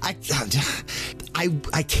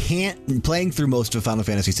 I can't, playing through most of Final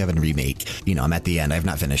Fantasy VII Remake, you know, I'm at the end. I have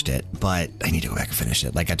not finished it, but I need to go back and finish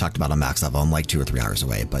it. Like I talked about on Max Level, I'm like 2 or 3 hours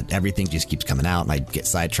away, but everything just keeps coming out and I get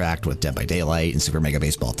sidetracked with Dead by Daylight and Super Mega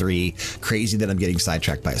Baseball 3. Crazy that I'm getting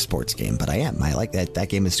sidetracked by a sports game, but I am. I like that. That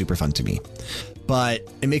game is super fun to me. But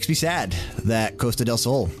it makes me sad that Costa del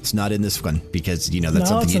Sol is not in this one because, you know, that's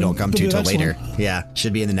something you don't come to till later. Yeah,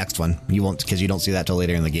 should be in the next one. You won't, because you don't see that till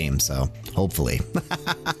later in the game. So hopefully,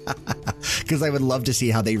 because I would love to see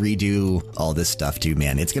how they redo all this stuff too,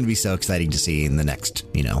 man. It's going to be so exciting to see in the next,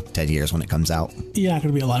 10 years when it comes out. Yeah, I'm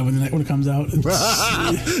going to be alive when it comes out.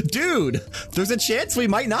 Dude, there's a chance we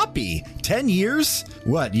might not be. 10 years?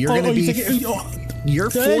 What? You're going to be...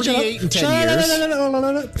 You're 48 in 10 years.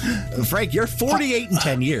 No. Frank, you're 48 in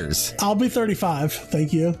 10 years. I'll be 35.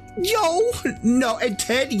 Thank you. Yo, no, in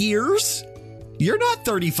 10 years? You're not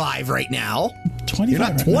 35 right now. 25 You're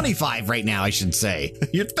not right 25 right now, I should say.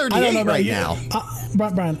 You're 38 right now.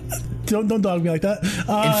 Brian, don't dog me like that.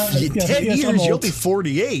 In 10 years, you'll be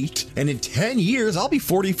 48. And in 10 years, I'll be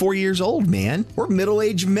 44 years old, man. We're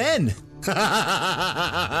middle-aged men.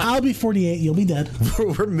 I'll be 48. You'll be dead.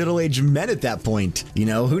 We're middle-aged men at that point. You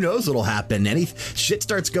know, who knows what'll happen? Any shit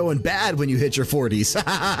starts going bad when you hit your 40s.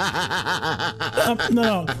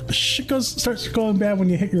 No. Shit starts going bad when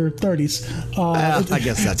you hit your 30s. I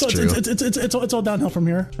guess that's true. It's all downhill from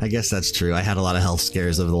here. I guess that's true. I had a lot of health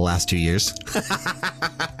scares over the last 2 years.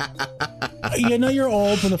 You know you're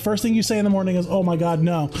old, but the first thing you say in the morning is, "Oh my God,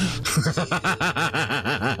 no."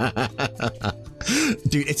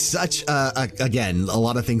 Dude, it's such, again, a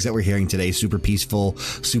lot of things that we're hearing today, super peaceful,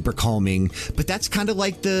 super calming, but that's kind of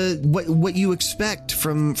like what you expect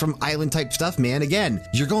from island type stuff, man. Again,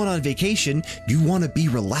 you're going on vacation. You want to be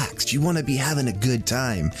relaxed. You want to be having a good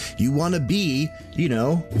time. You want to be,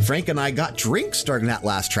 Frank and I got drinks during that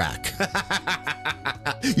last track.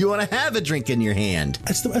 You want to have a drink in your hand.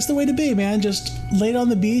 That's the way to be, man. Just lay on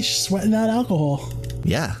the beach, sweating out alcohol.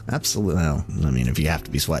 Yeah, absolutely. Well, I mean, if you have to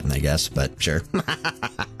be sweating, I guess, but sure.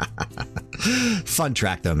 Fun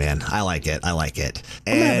track, though, man. I like it. I'm going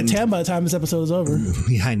to have a tan by the time this episode is over.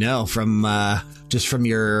 Yeah, I know. Just from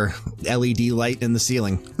your LED light in the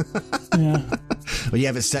ceiling. Yeah. Well, you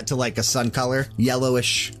have it set to like a sun color,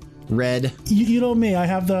 yellowish red. You know me. I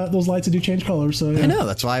have those lights that do change colors. So yeah. I know.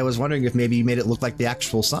 That's why I was wondering if maybe you made it look like the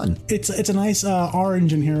actual sun. It's a nice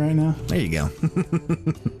orange in here right now. There you go.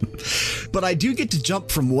 But I do get to jump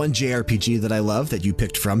from one JRPG that I love that you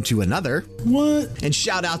picked from to another. What? And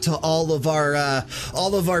shout out to all of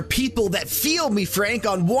our people that feel me, Frank,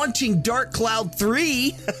 on wanting Dark Cloud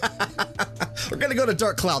 3. We're gonna go to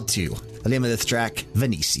Dark Cloud 2. The name of this track,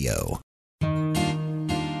 Venicio.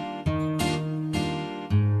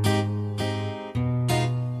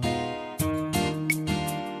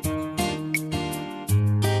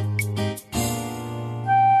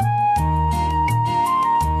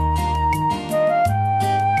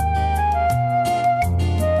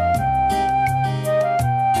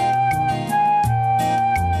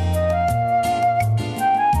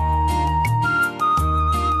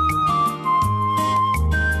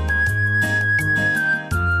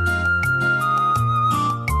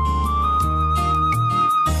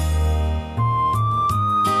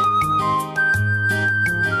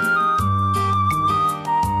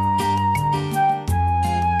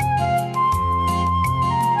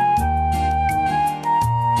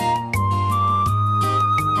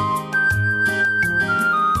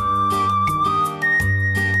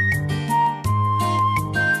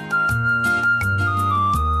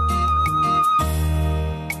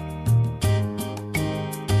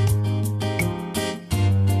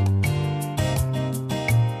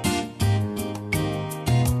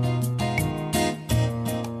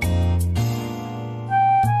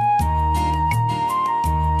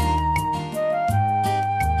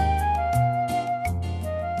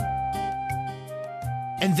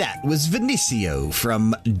 And that was Venicio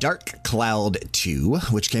from Dark Cloud 2,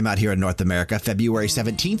 which came out here in North America February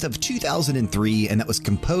 17th of 2003, and that was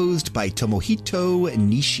composed by Tomohito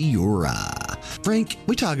Nishiura. Frank,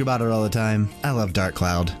 we talk about it all the time. I love Dark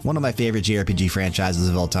Cloud, one of my favorite JRPG franchises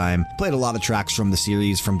of all time. Played a lot of tracks from the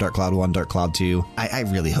series, from Dark Cloud 1, Dark Cloud 2. I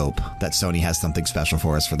really hope that Sony has something special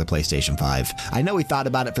for us for the PlayStation 5. I know we thought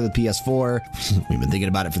about it for the PS4. We've been thinking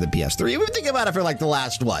about it for the PS3. We've been thinking about it for like the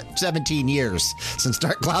last, 17 years since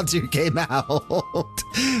Dark Cloud 2 came out.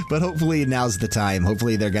 But hopefully now's the time.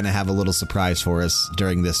 Hopefully they're going to have a little surprise for us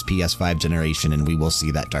during this PS5 generation, and we will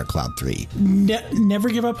see that Dark Cloud 3. Never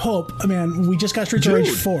give up hope. Man, we just got Streets of Rage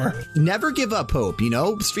 4. Never give up hope, you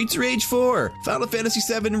know? Streets of Rage 4, Final Fantasy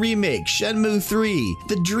VII Remake, Shenmue 3.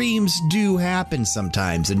 The dreams do happen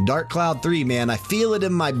sometimes. And Dark Cloud 3, man, I feel it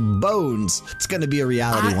in my bones. It's going to be a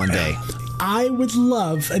reality one day. I would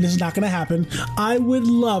love, and this is not going to happen, I would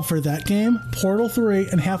love for that game, Portal 3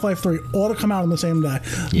 and Half-Life 3, all to come out on the same day.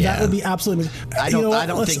 Yeah. That would be absolutely amazing. I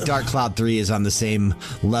don't think Dark Cloud 3 is on the same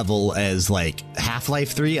level as like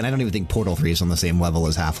Half-Life 3, and I don't even think Portal 3 is on the same level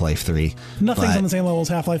as Half-Life 3. Nothing's on the same level as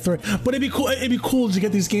Half-Life 3, but it'd be cool. It'd be cool to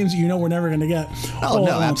get these games that you know we're never going to get. Oh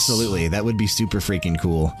no, absolutely, that would be super freaking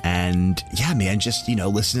cool. And yeah, man, just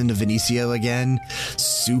listening to Vinicio again,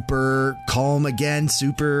 super calm again,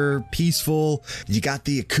 super peaceful. You got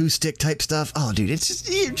the acoustic type stuff. Oh, dude, it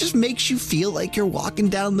just makes you feel like you're walking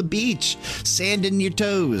down the beach, sand in your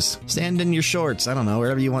toes, sand in your shorts. I don't know,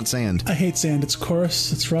 wherever you want sand. I hate sand. It's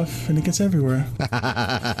coarse, it's rough, and it gets everywhere.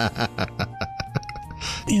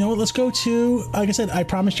 You know what? Let's go to, like I said, I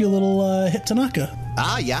promised you a little Hip Tanaka.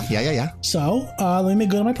 Yeah. So let me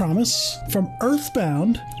go to my promise. From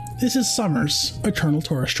Earthbound, this is Summer's Eternal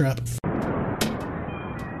Tourist Trap.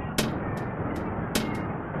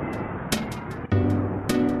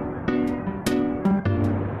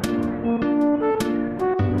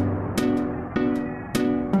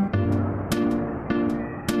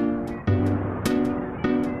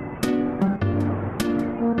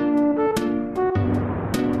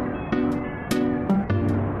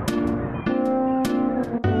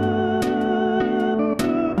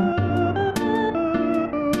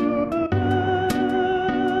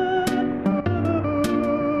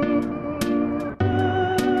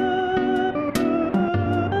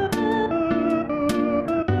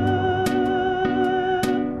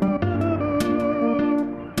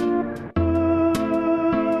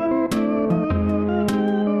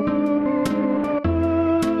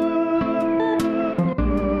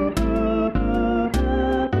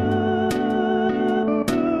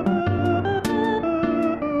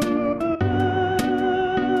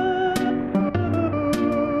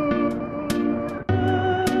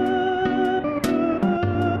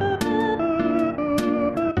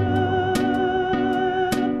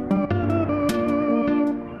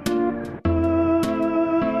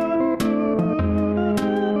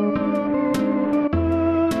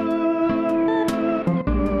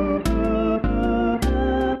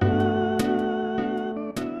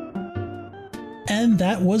 And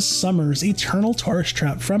that was Summer's Eternal Tourist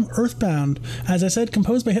Trap from Earthbound. As I said,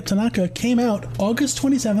 composed by Hip Tanaka, came out August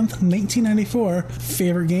 27th, 1994.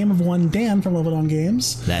 Favorite game of one Dan from Level Down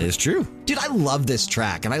Games. That is true. Dude, I love this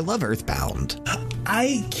track, and I love Earthbound.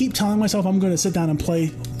 I keep telling myself I'm going to sit down and play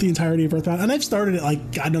the entirety of Earthbound, and I've started it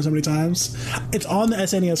like God knows how many times. It's on the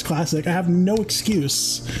SNES Classic. I have no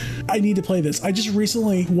excuse. I need to play this. I just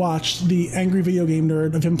recently watched the Angry Video Game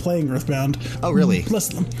Nerd of him playing Earthbound. Oh, really? Less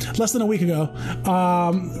than a week ago.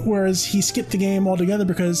 Whereas he skipped the game altogether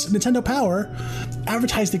because Nintendo Power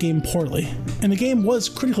advertised the game poorly, and the game was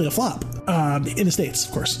critically a flop in the States,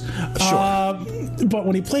 of course. Sure. But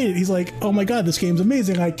when he played it, he's like, "Oh my God, this game's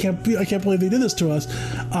amazing! I can't believe they did this to us."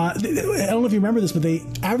 I don't know if you remember this, but they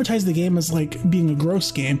advertised the game as like being a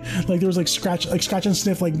gross game. Like there was like scratch and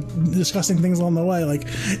sniff, like disgusting things along the way. Like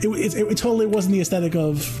it totally wasn't the aesthetic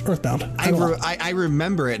of Earthbound. I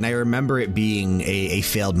remember it, and I remember it being a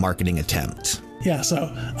failed marketing attempt. Yeah,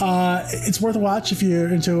 so it's worth a watch if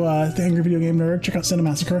you're into the Angry Video Game Nerd. Check out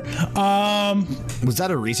Cinemassacre. Was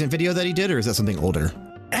that a recent video that he did, or is that something older?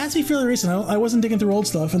 It has to be fairly recent. I wasn't digging through old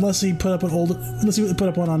stuff unless he put up one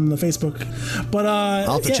on the Facebook. But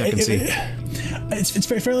I'll have to check and see. It's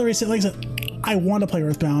fairly recent. Like I said, I want to play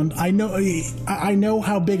Earthbound. I know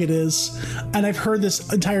how big it is, and I've heard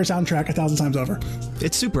this entire soundtrack 1,000 times over.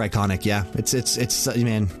 It's super iconic, yeah. It's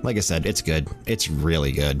man, like I said, it's good. It's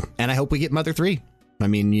really good, and I hope we get Mother 3. I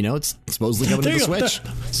mean, it's supposedly coming to the Switch.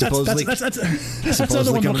 Supposedly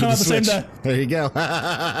coming to the Switch. There you go.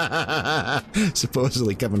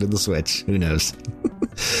 Supposedly coming to the Switch. Who knows?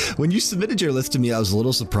 When you submitted your list to me, I was a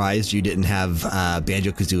little surprised you didn't have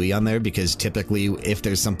Banjo-Kazooie on there, because typically if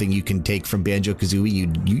there's something you can take from Banjo-Kazooie,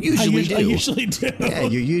 you usually do. I usually do. Yeah,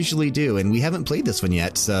 you usually do. And we haven't played this one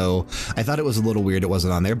yet, so I thought it was a little weird it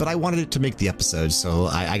wasn't on there, but I wanted it to make the episode, so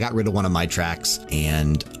I got rid of one of my tracks,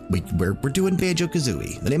 and we're doing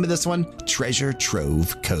Banjo-Kazooie. The name of this one, Treasure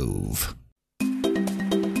Trove Cove.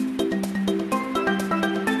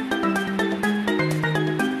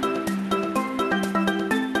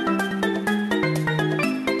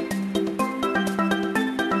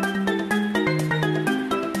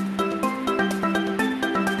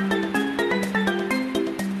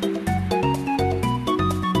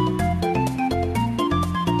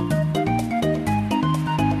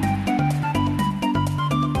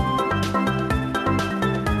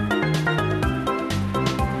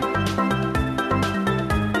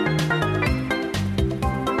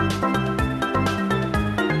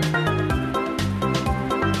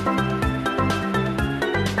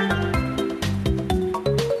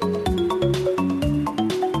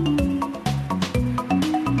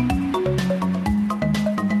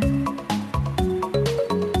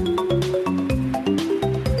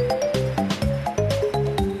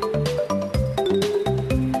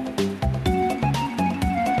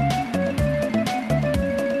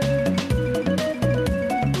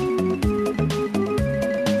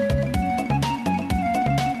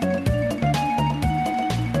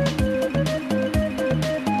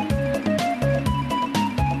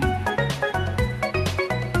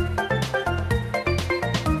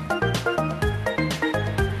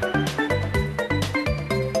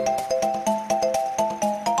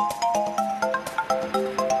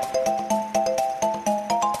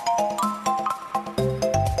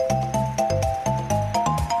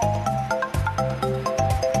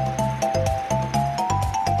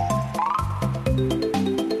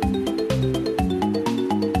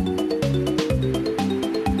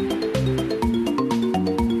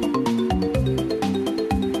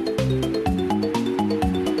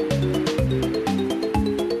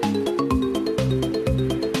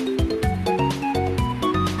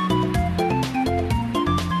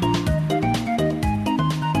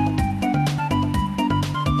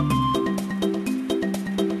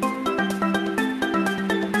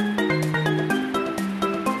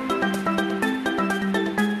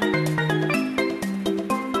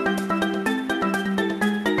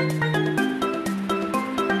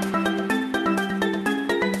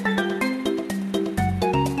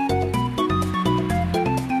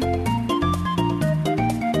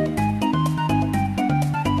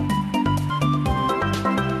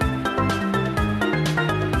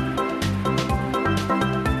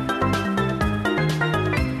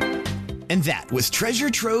 That was Treasure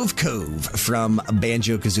Trove Cove from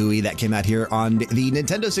Banjo-Kazooie that came out here on the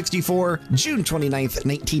Nintendo 64, June 29th,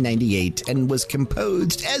 1998, and was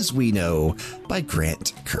composed, as we know, by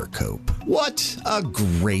Grant Kirkhope. What a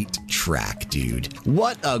great track, dude.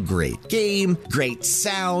 What a great game, great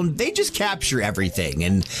sound. They just capture everything,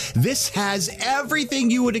 and this has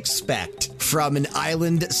everything you would expect from an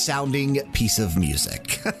island-sounding piece of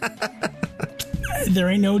music. There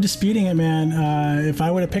ain't no disputing it, man. If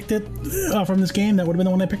I would have picked it from this game, that would have been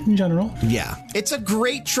the one I picked in general. Yeah, it's a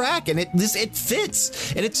great track, and it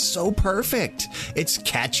fits, and it's so perfect. It's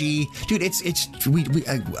catchy, dude.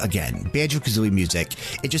 Again, Banjo-Kazooie music.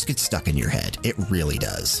 It just gets stuck in your head. It really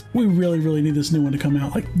does. We really, really need this new one to come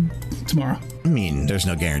out, like tomorrow. I mean, there's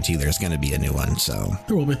no guarantee there's going to be a new one, so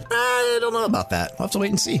there will be. I don't know about that. We'll have to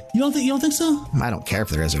wait and see. You don't think so? I don't care if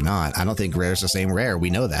there is or not. I don't think Rare's the same Rare.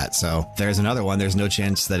 We know that. So if there's another one, there's no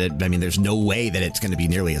chance that there's no way that it's going to be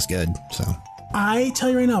nearly as good. So I tell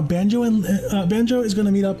you right now, Banjo is going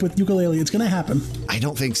to meet up with Yooka-Laylee. It's going to happen. I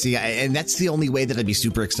don't think, and that's the only way that I'd be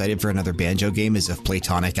super excited for another Banjo game is if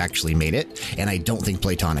Playtonic actually made it, and I don't think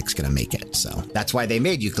Playtonic's going to make it. So that's why they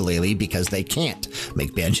made Yooka-Laylee, because they can't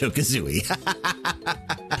make Banjo-Kazooie.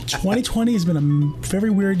 2020 has been a very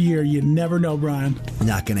weird year. You never know, Brian.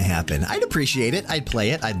 Not going to happen. I'd appreciate it. I'd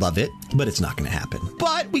play it. I'd love it, but it's not going to happen.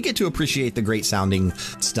 But we get to appreciate the great sounding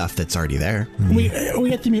stuff that's already there. We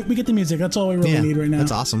get the music. That's all we really need right now.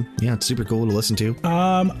 That's awesome. Yeah, it's super cool to listen to.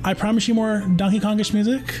 I promise you more Donkey Kongish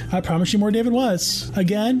music. I promise you more David Wise.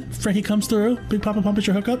 Again, Frankie comes through. Big Papa Pump is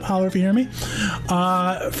your hookup. Holler if you hear me.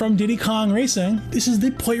 From Diddy Kong Racing, this is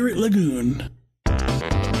the Pirate Lagoon.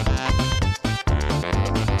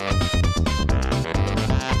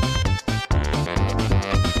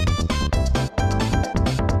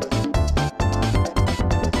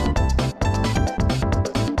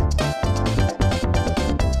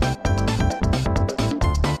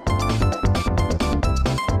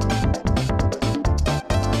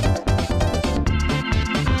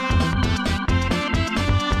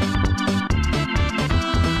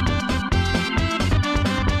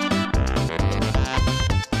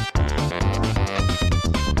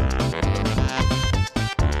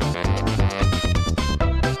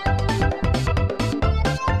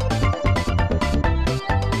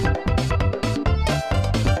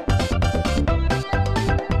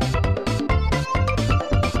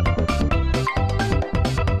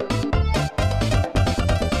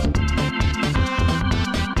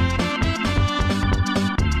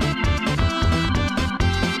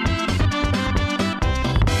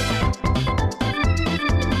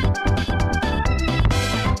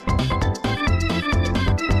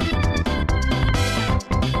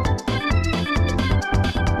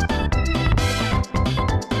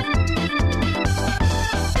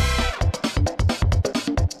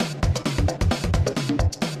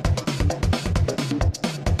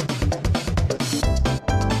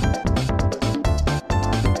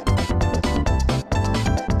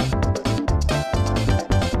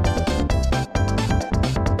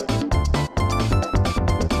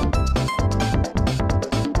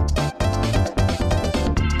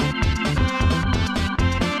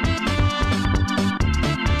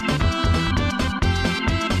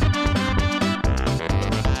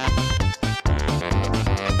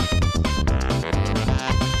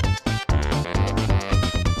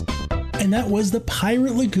 And that was the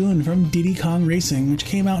Pirate Lagoon from Diddy Kong Racing, which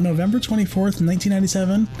came out November 24th,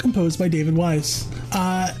 1997, composed by David Wise.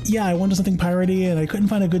 I wanted something piratey, and I couldn't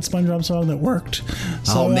find a good SpongeBob song that worked.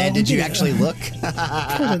 So, man, did you actually look?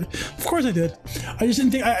 Of course I did. I just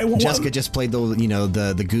didn't think... Jessica just played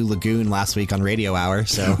the Goo Lagoon last week on Radio Hour,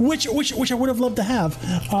 so... Which I would have loved to have.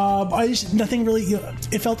 Nothing really...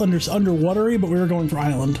 it felt underwatery, but we were going for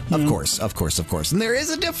island. Of course. And there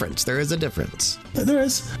is a difference. There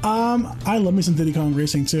is. I love me some Diddy Kong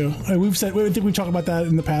Racing, too. I think we've talked about that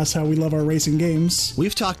in the past, how we love our racing games.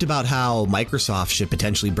 We've talked about how Microsoft should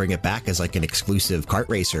potentially bring it back as like an exclusive kart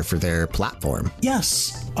racer for their platform.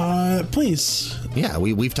 Yes. Please. Yeah,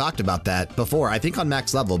 we've talked about that before, I think on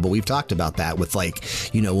Max Level, but we've talked about that with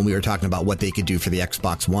when we were talking about what they could do for the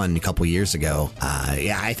Xbox One a couple years ago.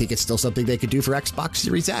 I think it's still something they could do for Xbox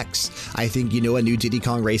Series X. I think, a new Diddy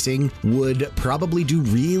Kong Racing would probably do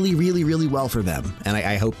really, really, really well for them. And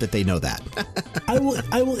I hope that they know that. I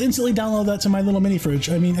will instantly download that to my little mini fridge.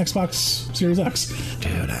 I mean, Xbox Series X.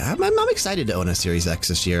 Dude, I'm excited to own a Series X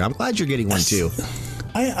this year. I'm glad you're getting one too.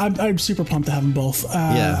 I'm super pumped to have them both.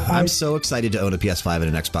 I'm so excited to own a PS5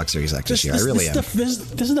 and an Xbox Series X this year. I really am.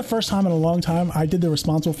 This is the first time in a long time I did the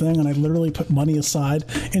responsible thing, and I literally put money aside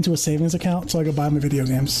into a savings account so I could buy my video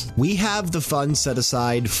games. We have the funds set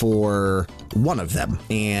aside for one of them,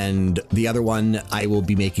 and the other one I will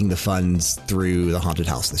be making the funds through the haunted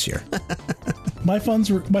house this year. My funds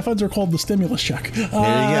are called the stimulus check. There you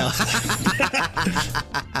go.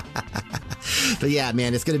 But yeah,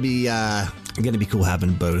 man, it's going to be cool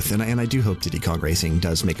having both. And I do hope Diddy Kong Racing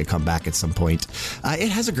does make a comeback at some point. It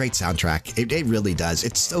has a great soundtrack. It really does.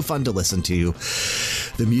 It's so fun to listen to.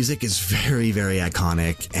 The music is very, very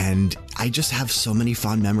iconic. And I just have so many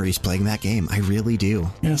fond memories playing that game. I really do.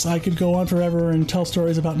 Yes, I could go on forever and tell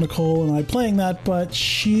stories about Nicole and I playing that, but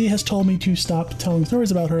she has told me to stop telling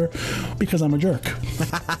stories about her because I'm a jerk.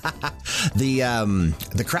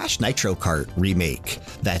 The Crash Nitro Kart remake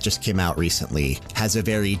that just came out recently has a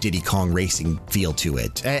very Diddy Kong Racing feel to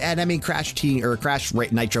it. And I mean, Crash Nitro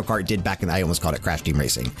Kart did back in I almost called it Crash Team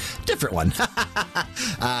Racing. Different one.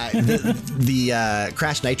 the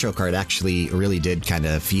Crash Nitro Kart actually really did kind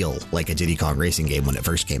of feel like a Diddy Kong Racing game when it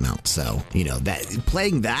first came out. So, that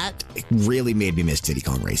playing that really made me miss Diddy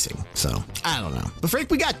Kong Racing. So, I don't know. But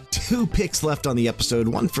Frank, we got 2 picks left on the episode.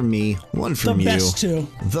 One from me, one from you. The best 2.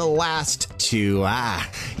 The last 2.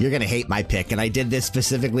 You're going to hate my pick. And I did this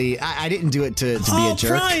specifically. I didn't do it to be a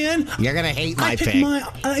jerk. Brian, you're going to hate my pick.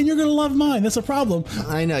 And you're going to love mine. That's a problem.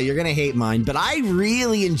 I know. You're going to hate mine. But I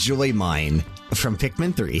really enjoy mine from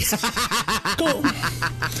Pikmin 3. Cool.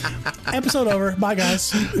 Episode over. Bye,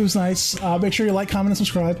 guys. It was nice. Make sure you like, comment, and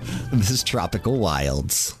subscribe. This is Tropical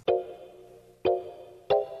Wilds.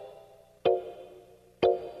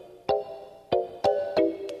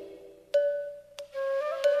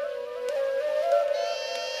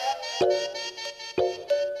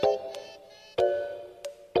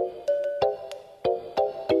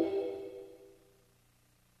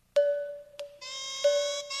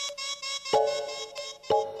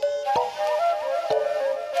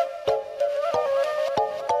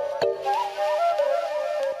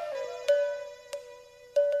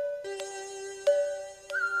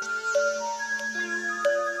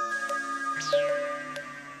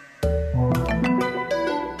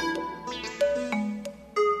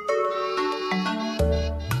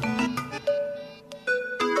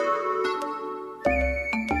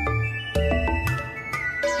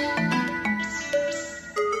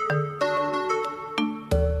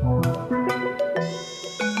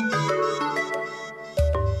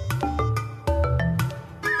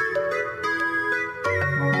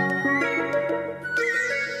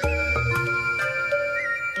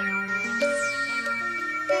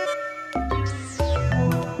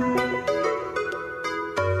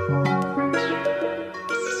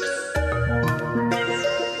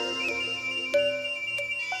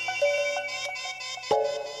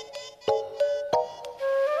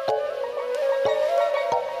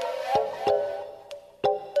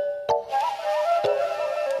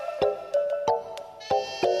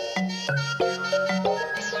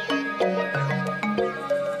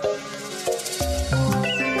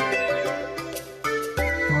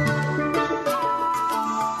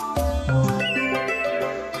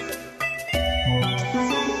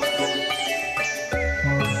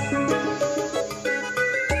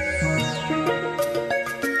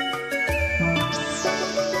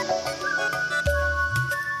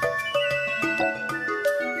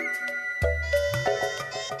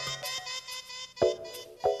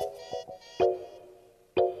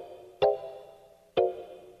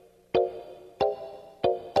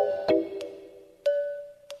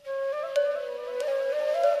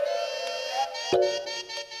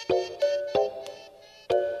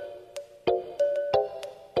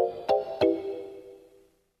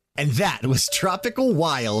 And that was Tropical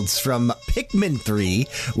Wilds from Pikmin 3,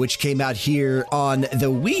 which came out here on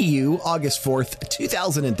the Wii U August 4th,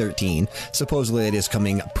 2013. Supposedly it is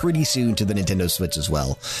coming pretty soon to the Nintendo Switch as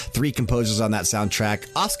well. 3 composers on that soundtrack: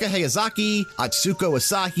 Asuka Hayazaki, Atsuko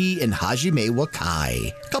Asahi, and Hajime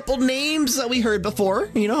Wakai. Couple names that we heard before,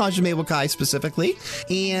 Hajime Wakai specifically.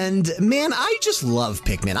 And man, I just love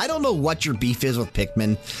Pikmin. I don't know what your beef is with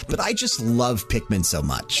Pikmin, but I just love Pikmin so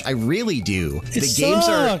much. I really do. The games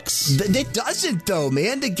sucks. It doesn't though,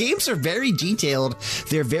 man. The games are very detailed.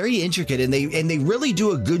 They're very intricate, and they really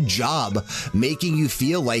do a good job making you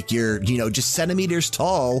feel like you're, just centimeters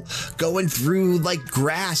tall going through like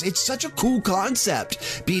grass. It's such a cool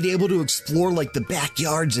concept, being able to explore like the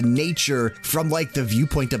backyards and nature from like the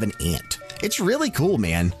viewpoint of an ant. It's really cool,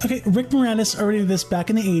 man. Okay, Rick Moranis already did this back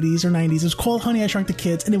in the 80s or 90s. It was called Honey, I Shrunk the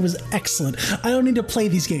Kids, and it was excellent. I don't need to play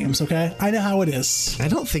these games, okay? I know how it is. I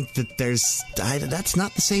don't think that that's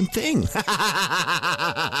not the same thing.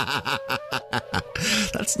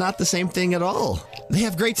 That's not the same thing at all. They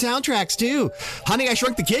have great soundtracks, too. Honey, I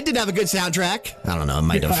Shrunk the Kid did have a good soundtrack. I don't know, it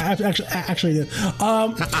might have. Actually did.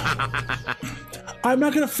 I'm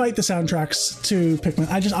not going to fight the soundtracks to Pikmin.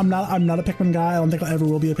 I'm not a Pikmin guy. I don't think I ever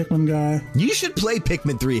will be a Pikmin guy. You should play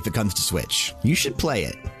Pikmin 3 if it comes to Switch. You should play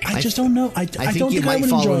it. I just don't know. I think don't you think might I would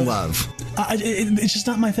fall enjoy in it. love. It's just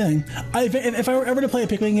not my thing. If I were ever to play a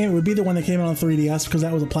Pikmin game, it would be the one that came out on 3DS because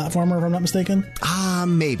that was a platformer, if I'm not mistaken.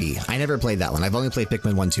 Maybe. I never played that one. I've only played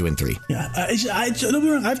Pikmin 1, 2, and 3. Yeah. Don't be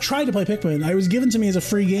wrong. I've tried to play Pikmin. It was given to me as a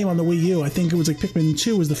free game on the Wii U. I think it was like Pikmin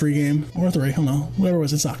 2 was the free game. Or 3. I don't know. Whatever it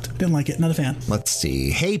was, it sucked. Didn't like it. Not a fan. Let's see.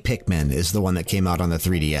 Hey Pikmin is the one that came out on the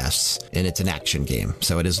 3DS, and it's an action game,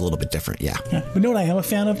 so it is a little bit different, yeah. But you know what I am a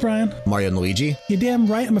fan of, Brian? Mario and Luigi? You're damn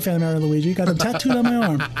right I'm a fan of Mario and Luigi. Got them tattooed on my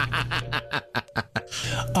arm.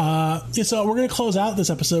 So we're going to close out this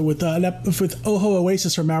episode with Oho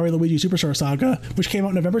Oasis from Mario and Luigi Superstar Saga, which came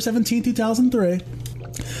out November 17, 2003.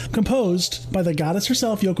 Composed by the goddess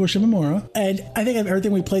herself, Yoko Shimomura. And I think of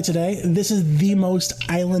everything we played today, this is the most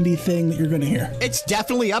islandy thing that you're going to hear. It's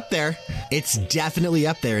definitely up there. It's definitely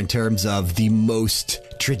up there in terms of the most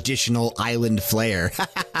traditional island flair.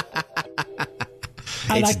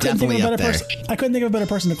 And It's definitely up there. I couldn't think of a better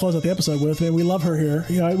person to close out the episode with. I mean, we love her here.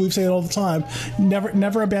 You know, we've said it all the time.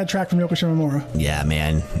 Never a bad track from Yoko Shimomura. Yeah,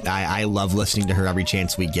 man. I love listening to her every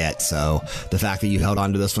chance we get. So the fact that you held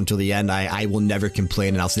on to this one till the end, I will never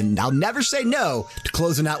complain. And I'll never say no to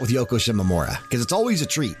closing out with Yoko Shimomura because it's always a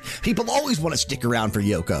treat. People always want to stick around for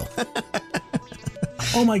Yoko.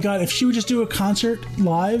 Oh my God, if she would just do a concert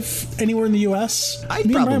live anywhere in the U.S.,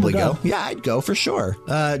 I'd probably go. Yeah, I'd go for sure.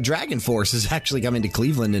 Dragon Force is actually coming to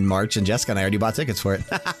Cleveland in March, and Jessica and I already bought tickets for it.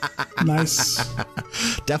 Nice.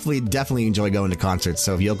 Definitely enjoy going to concerts.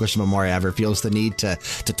 So if Yoko Shimomura ever feels the need to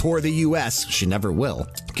tour the U.S., she never will,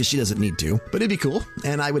 because she doesn't need to. But it'd be cool,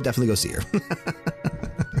 and I would definitely go see her.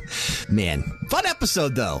 Man, fun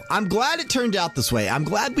episode, though. I'm glad it turned out this way. I'm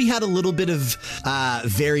glad we had a little bit of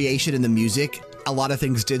variation in the music. A lot of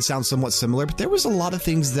things did sound somewhat similar, but there was a lot of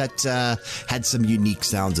things that had some unique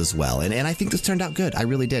sounds as well. And I think this turned out good. I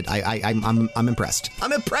really did. I'm impressed.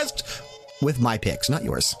 I'm impressed with my picks, not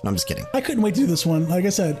yours. No, I'm just kidding. I couldn't wait to do this one. Like I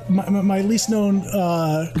said, my least known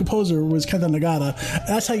composer was Kenta Nagata.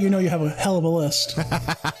 That's how you know you have a hell of a list.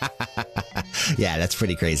 Yeah, that's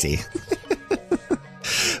pretty crazy.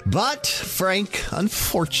 But, Frank,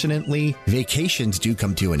 unfortunately, vacations do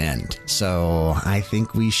come to an end. So I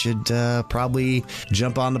think we should probably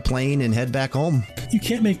jump on the plane and head back home. You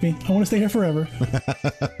can't make me. I want to stay here forever.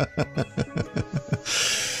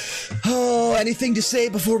 Oh, anything to say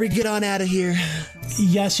before we get on out of here?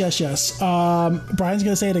 Yes. Brian's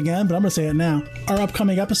going to say it again, but I'm going to say it now. Our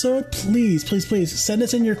upcoming episode, please send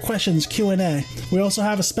us in your questions, Q&A. We also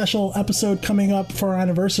have a special episode coming up for our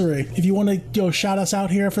anniversary. If you want to shout us out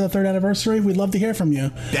here for the 3rd anniversary, we'd love to hear from you.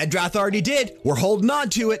 Bedrath already did. We're holding on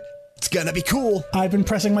to it. It's gonna be cool. I've been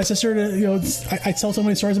pressing my sister to, I tell so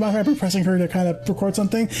many stories about her. I've been pressing her to kind of record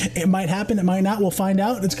something. It might happen. It might not. We'll find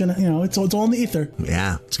out. It's gonna, it's all in the ether.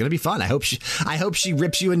 Yeah, it's gonna be fun. I hope she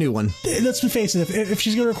rips you a new one. Let's face it. If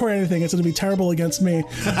she's gonna record anything, it's gonna be terrible against me.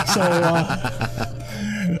 So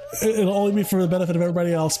it'll only be for the benefit of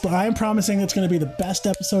everybody else. But I am promising it's gonna be the best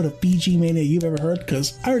episode of BG Mania you've ever heard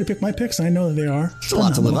because I already picked my picks and I know that they are. It's a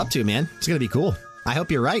lot to live up to, man. It's gonna be cool. I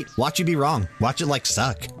hope you're right. Watch you be wrong. Watch it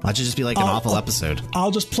suck. Watch it just be an awful episode.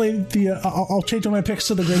 I'll just play I'll change all my picks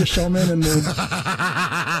to The Greatest Showman and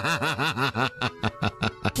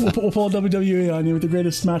we'll pull a WWE on you with the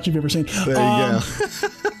greatest match you've ever seen. There you go.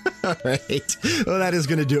 All right. Well, that is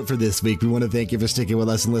going to do it for this week. We want to thank you for sticking with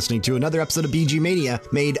us and listening to another episode of BG Mania,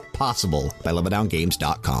 made possible by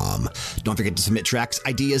LevelDownGames.com. Don't forget to submit tracks,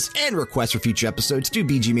 ideas, and requests for future episodes to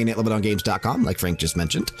BGMania at LevelDownGames.com, like Frank just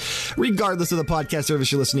mentioned. Regardless of the podcast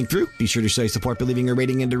service you're listening through, be sure to show your support by leaving a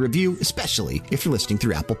rating and a review, especially if you're listening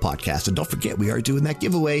through Apple Podcasts. And don't forget, we are doing that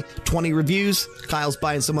giveaway. 20 reviews. Kyle's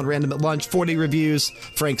buying someone random at lunch. 40 reviews.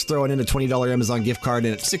 Frank's throwing in a $20 Amazon gift card.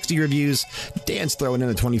 And at 60 reviews, Dan's throwing in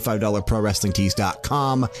a $25 $25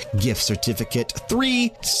 ProWrestlingTees.com gift certificate.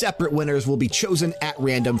 3 separate winners will be chosen at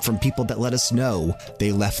random from people that let us know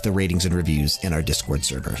they left the ratings and reviews in our Discord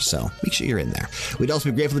server. So make sure you're in there. We'd also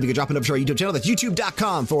be grateful if you could drop it up to our YouTube channel. That's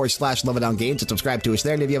youtube.com/LevelDownGames and subscribe to us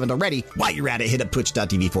there. And if you haven't already, while you're at it, hit up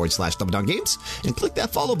twitch.tv/LevelDownGames and click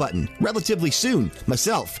that follow button. Relatively soon,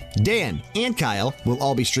 myself, Dan, and Kyle will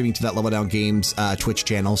all be streaming to that Level Down Games Twitch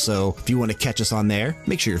channel. So if you want to catch us on there,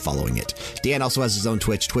 make sure you're following it. Dan also has his own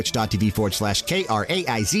Twitch,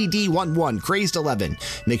 twitch.tv/KRAIZD11, Crazed11.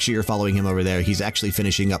 Make sure you're following him over there. He's actually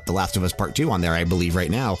finishing up The Last of Us Part 2 on there, I believe,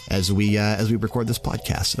 right now as we record this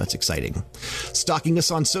podcast. So that's exciting. Stalking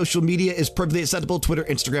us on social media is perfectly acceptable. Twitter,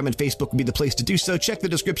 Instagram, and Facebook will be the place to do so. Check the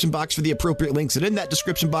description box for the appropriate links, and in that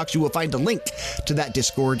description box, you will find a link to that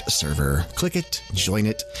Discord server. Click it, join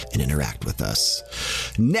it, and interact with us.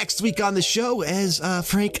 Next week on the show, as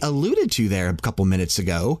Frank alluded to there a couple minutes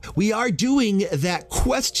ago, we are doing that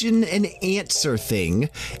question and answer thing,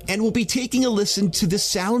 and we'll be taking a listen to the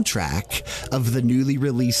soundtrack of the newly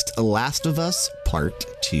released Last of Us Part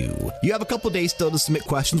 2. You have a couple days still to submit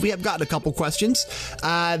questions. We have gotten a couple questions.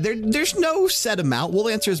 There's no set amount. We'll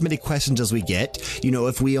answer as many questions as we get. You know,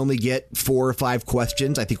 if we only get 4 or 5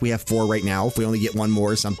 questions, I think we have 4 right now. If we only get 1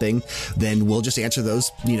 more or something, then we'll just answer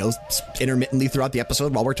those, you know, intermittently throughout the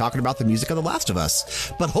episode while we're talking about the music of The Last of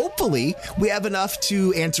Us. But hopefully we have enough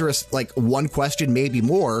to answer us like 1 question, maybe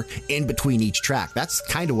more, in between each track. That's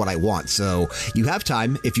kind of what I want. So you have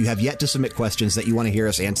time. If you have yet to submit questions that you want to hear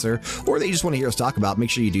us answer, or that you just want to hear us talk about, make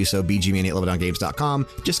sure you do so. BGMania@LevelDownGames.com,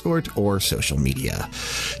 Discord, or social media.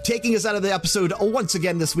 Taking us out of the episode once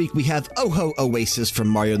again this week, we have Oho Oasis from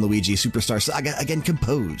Mario & Luigi Superstar Saga, again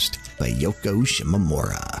composed by Yoko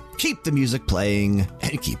Shimomura. Keep the music playing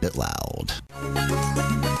and keep it loud.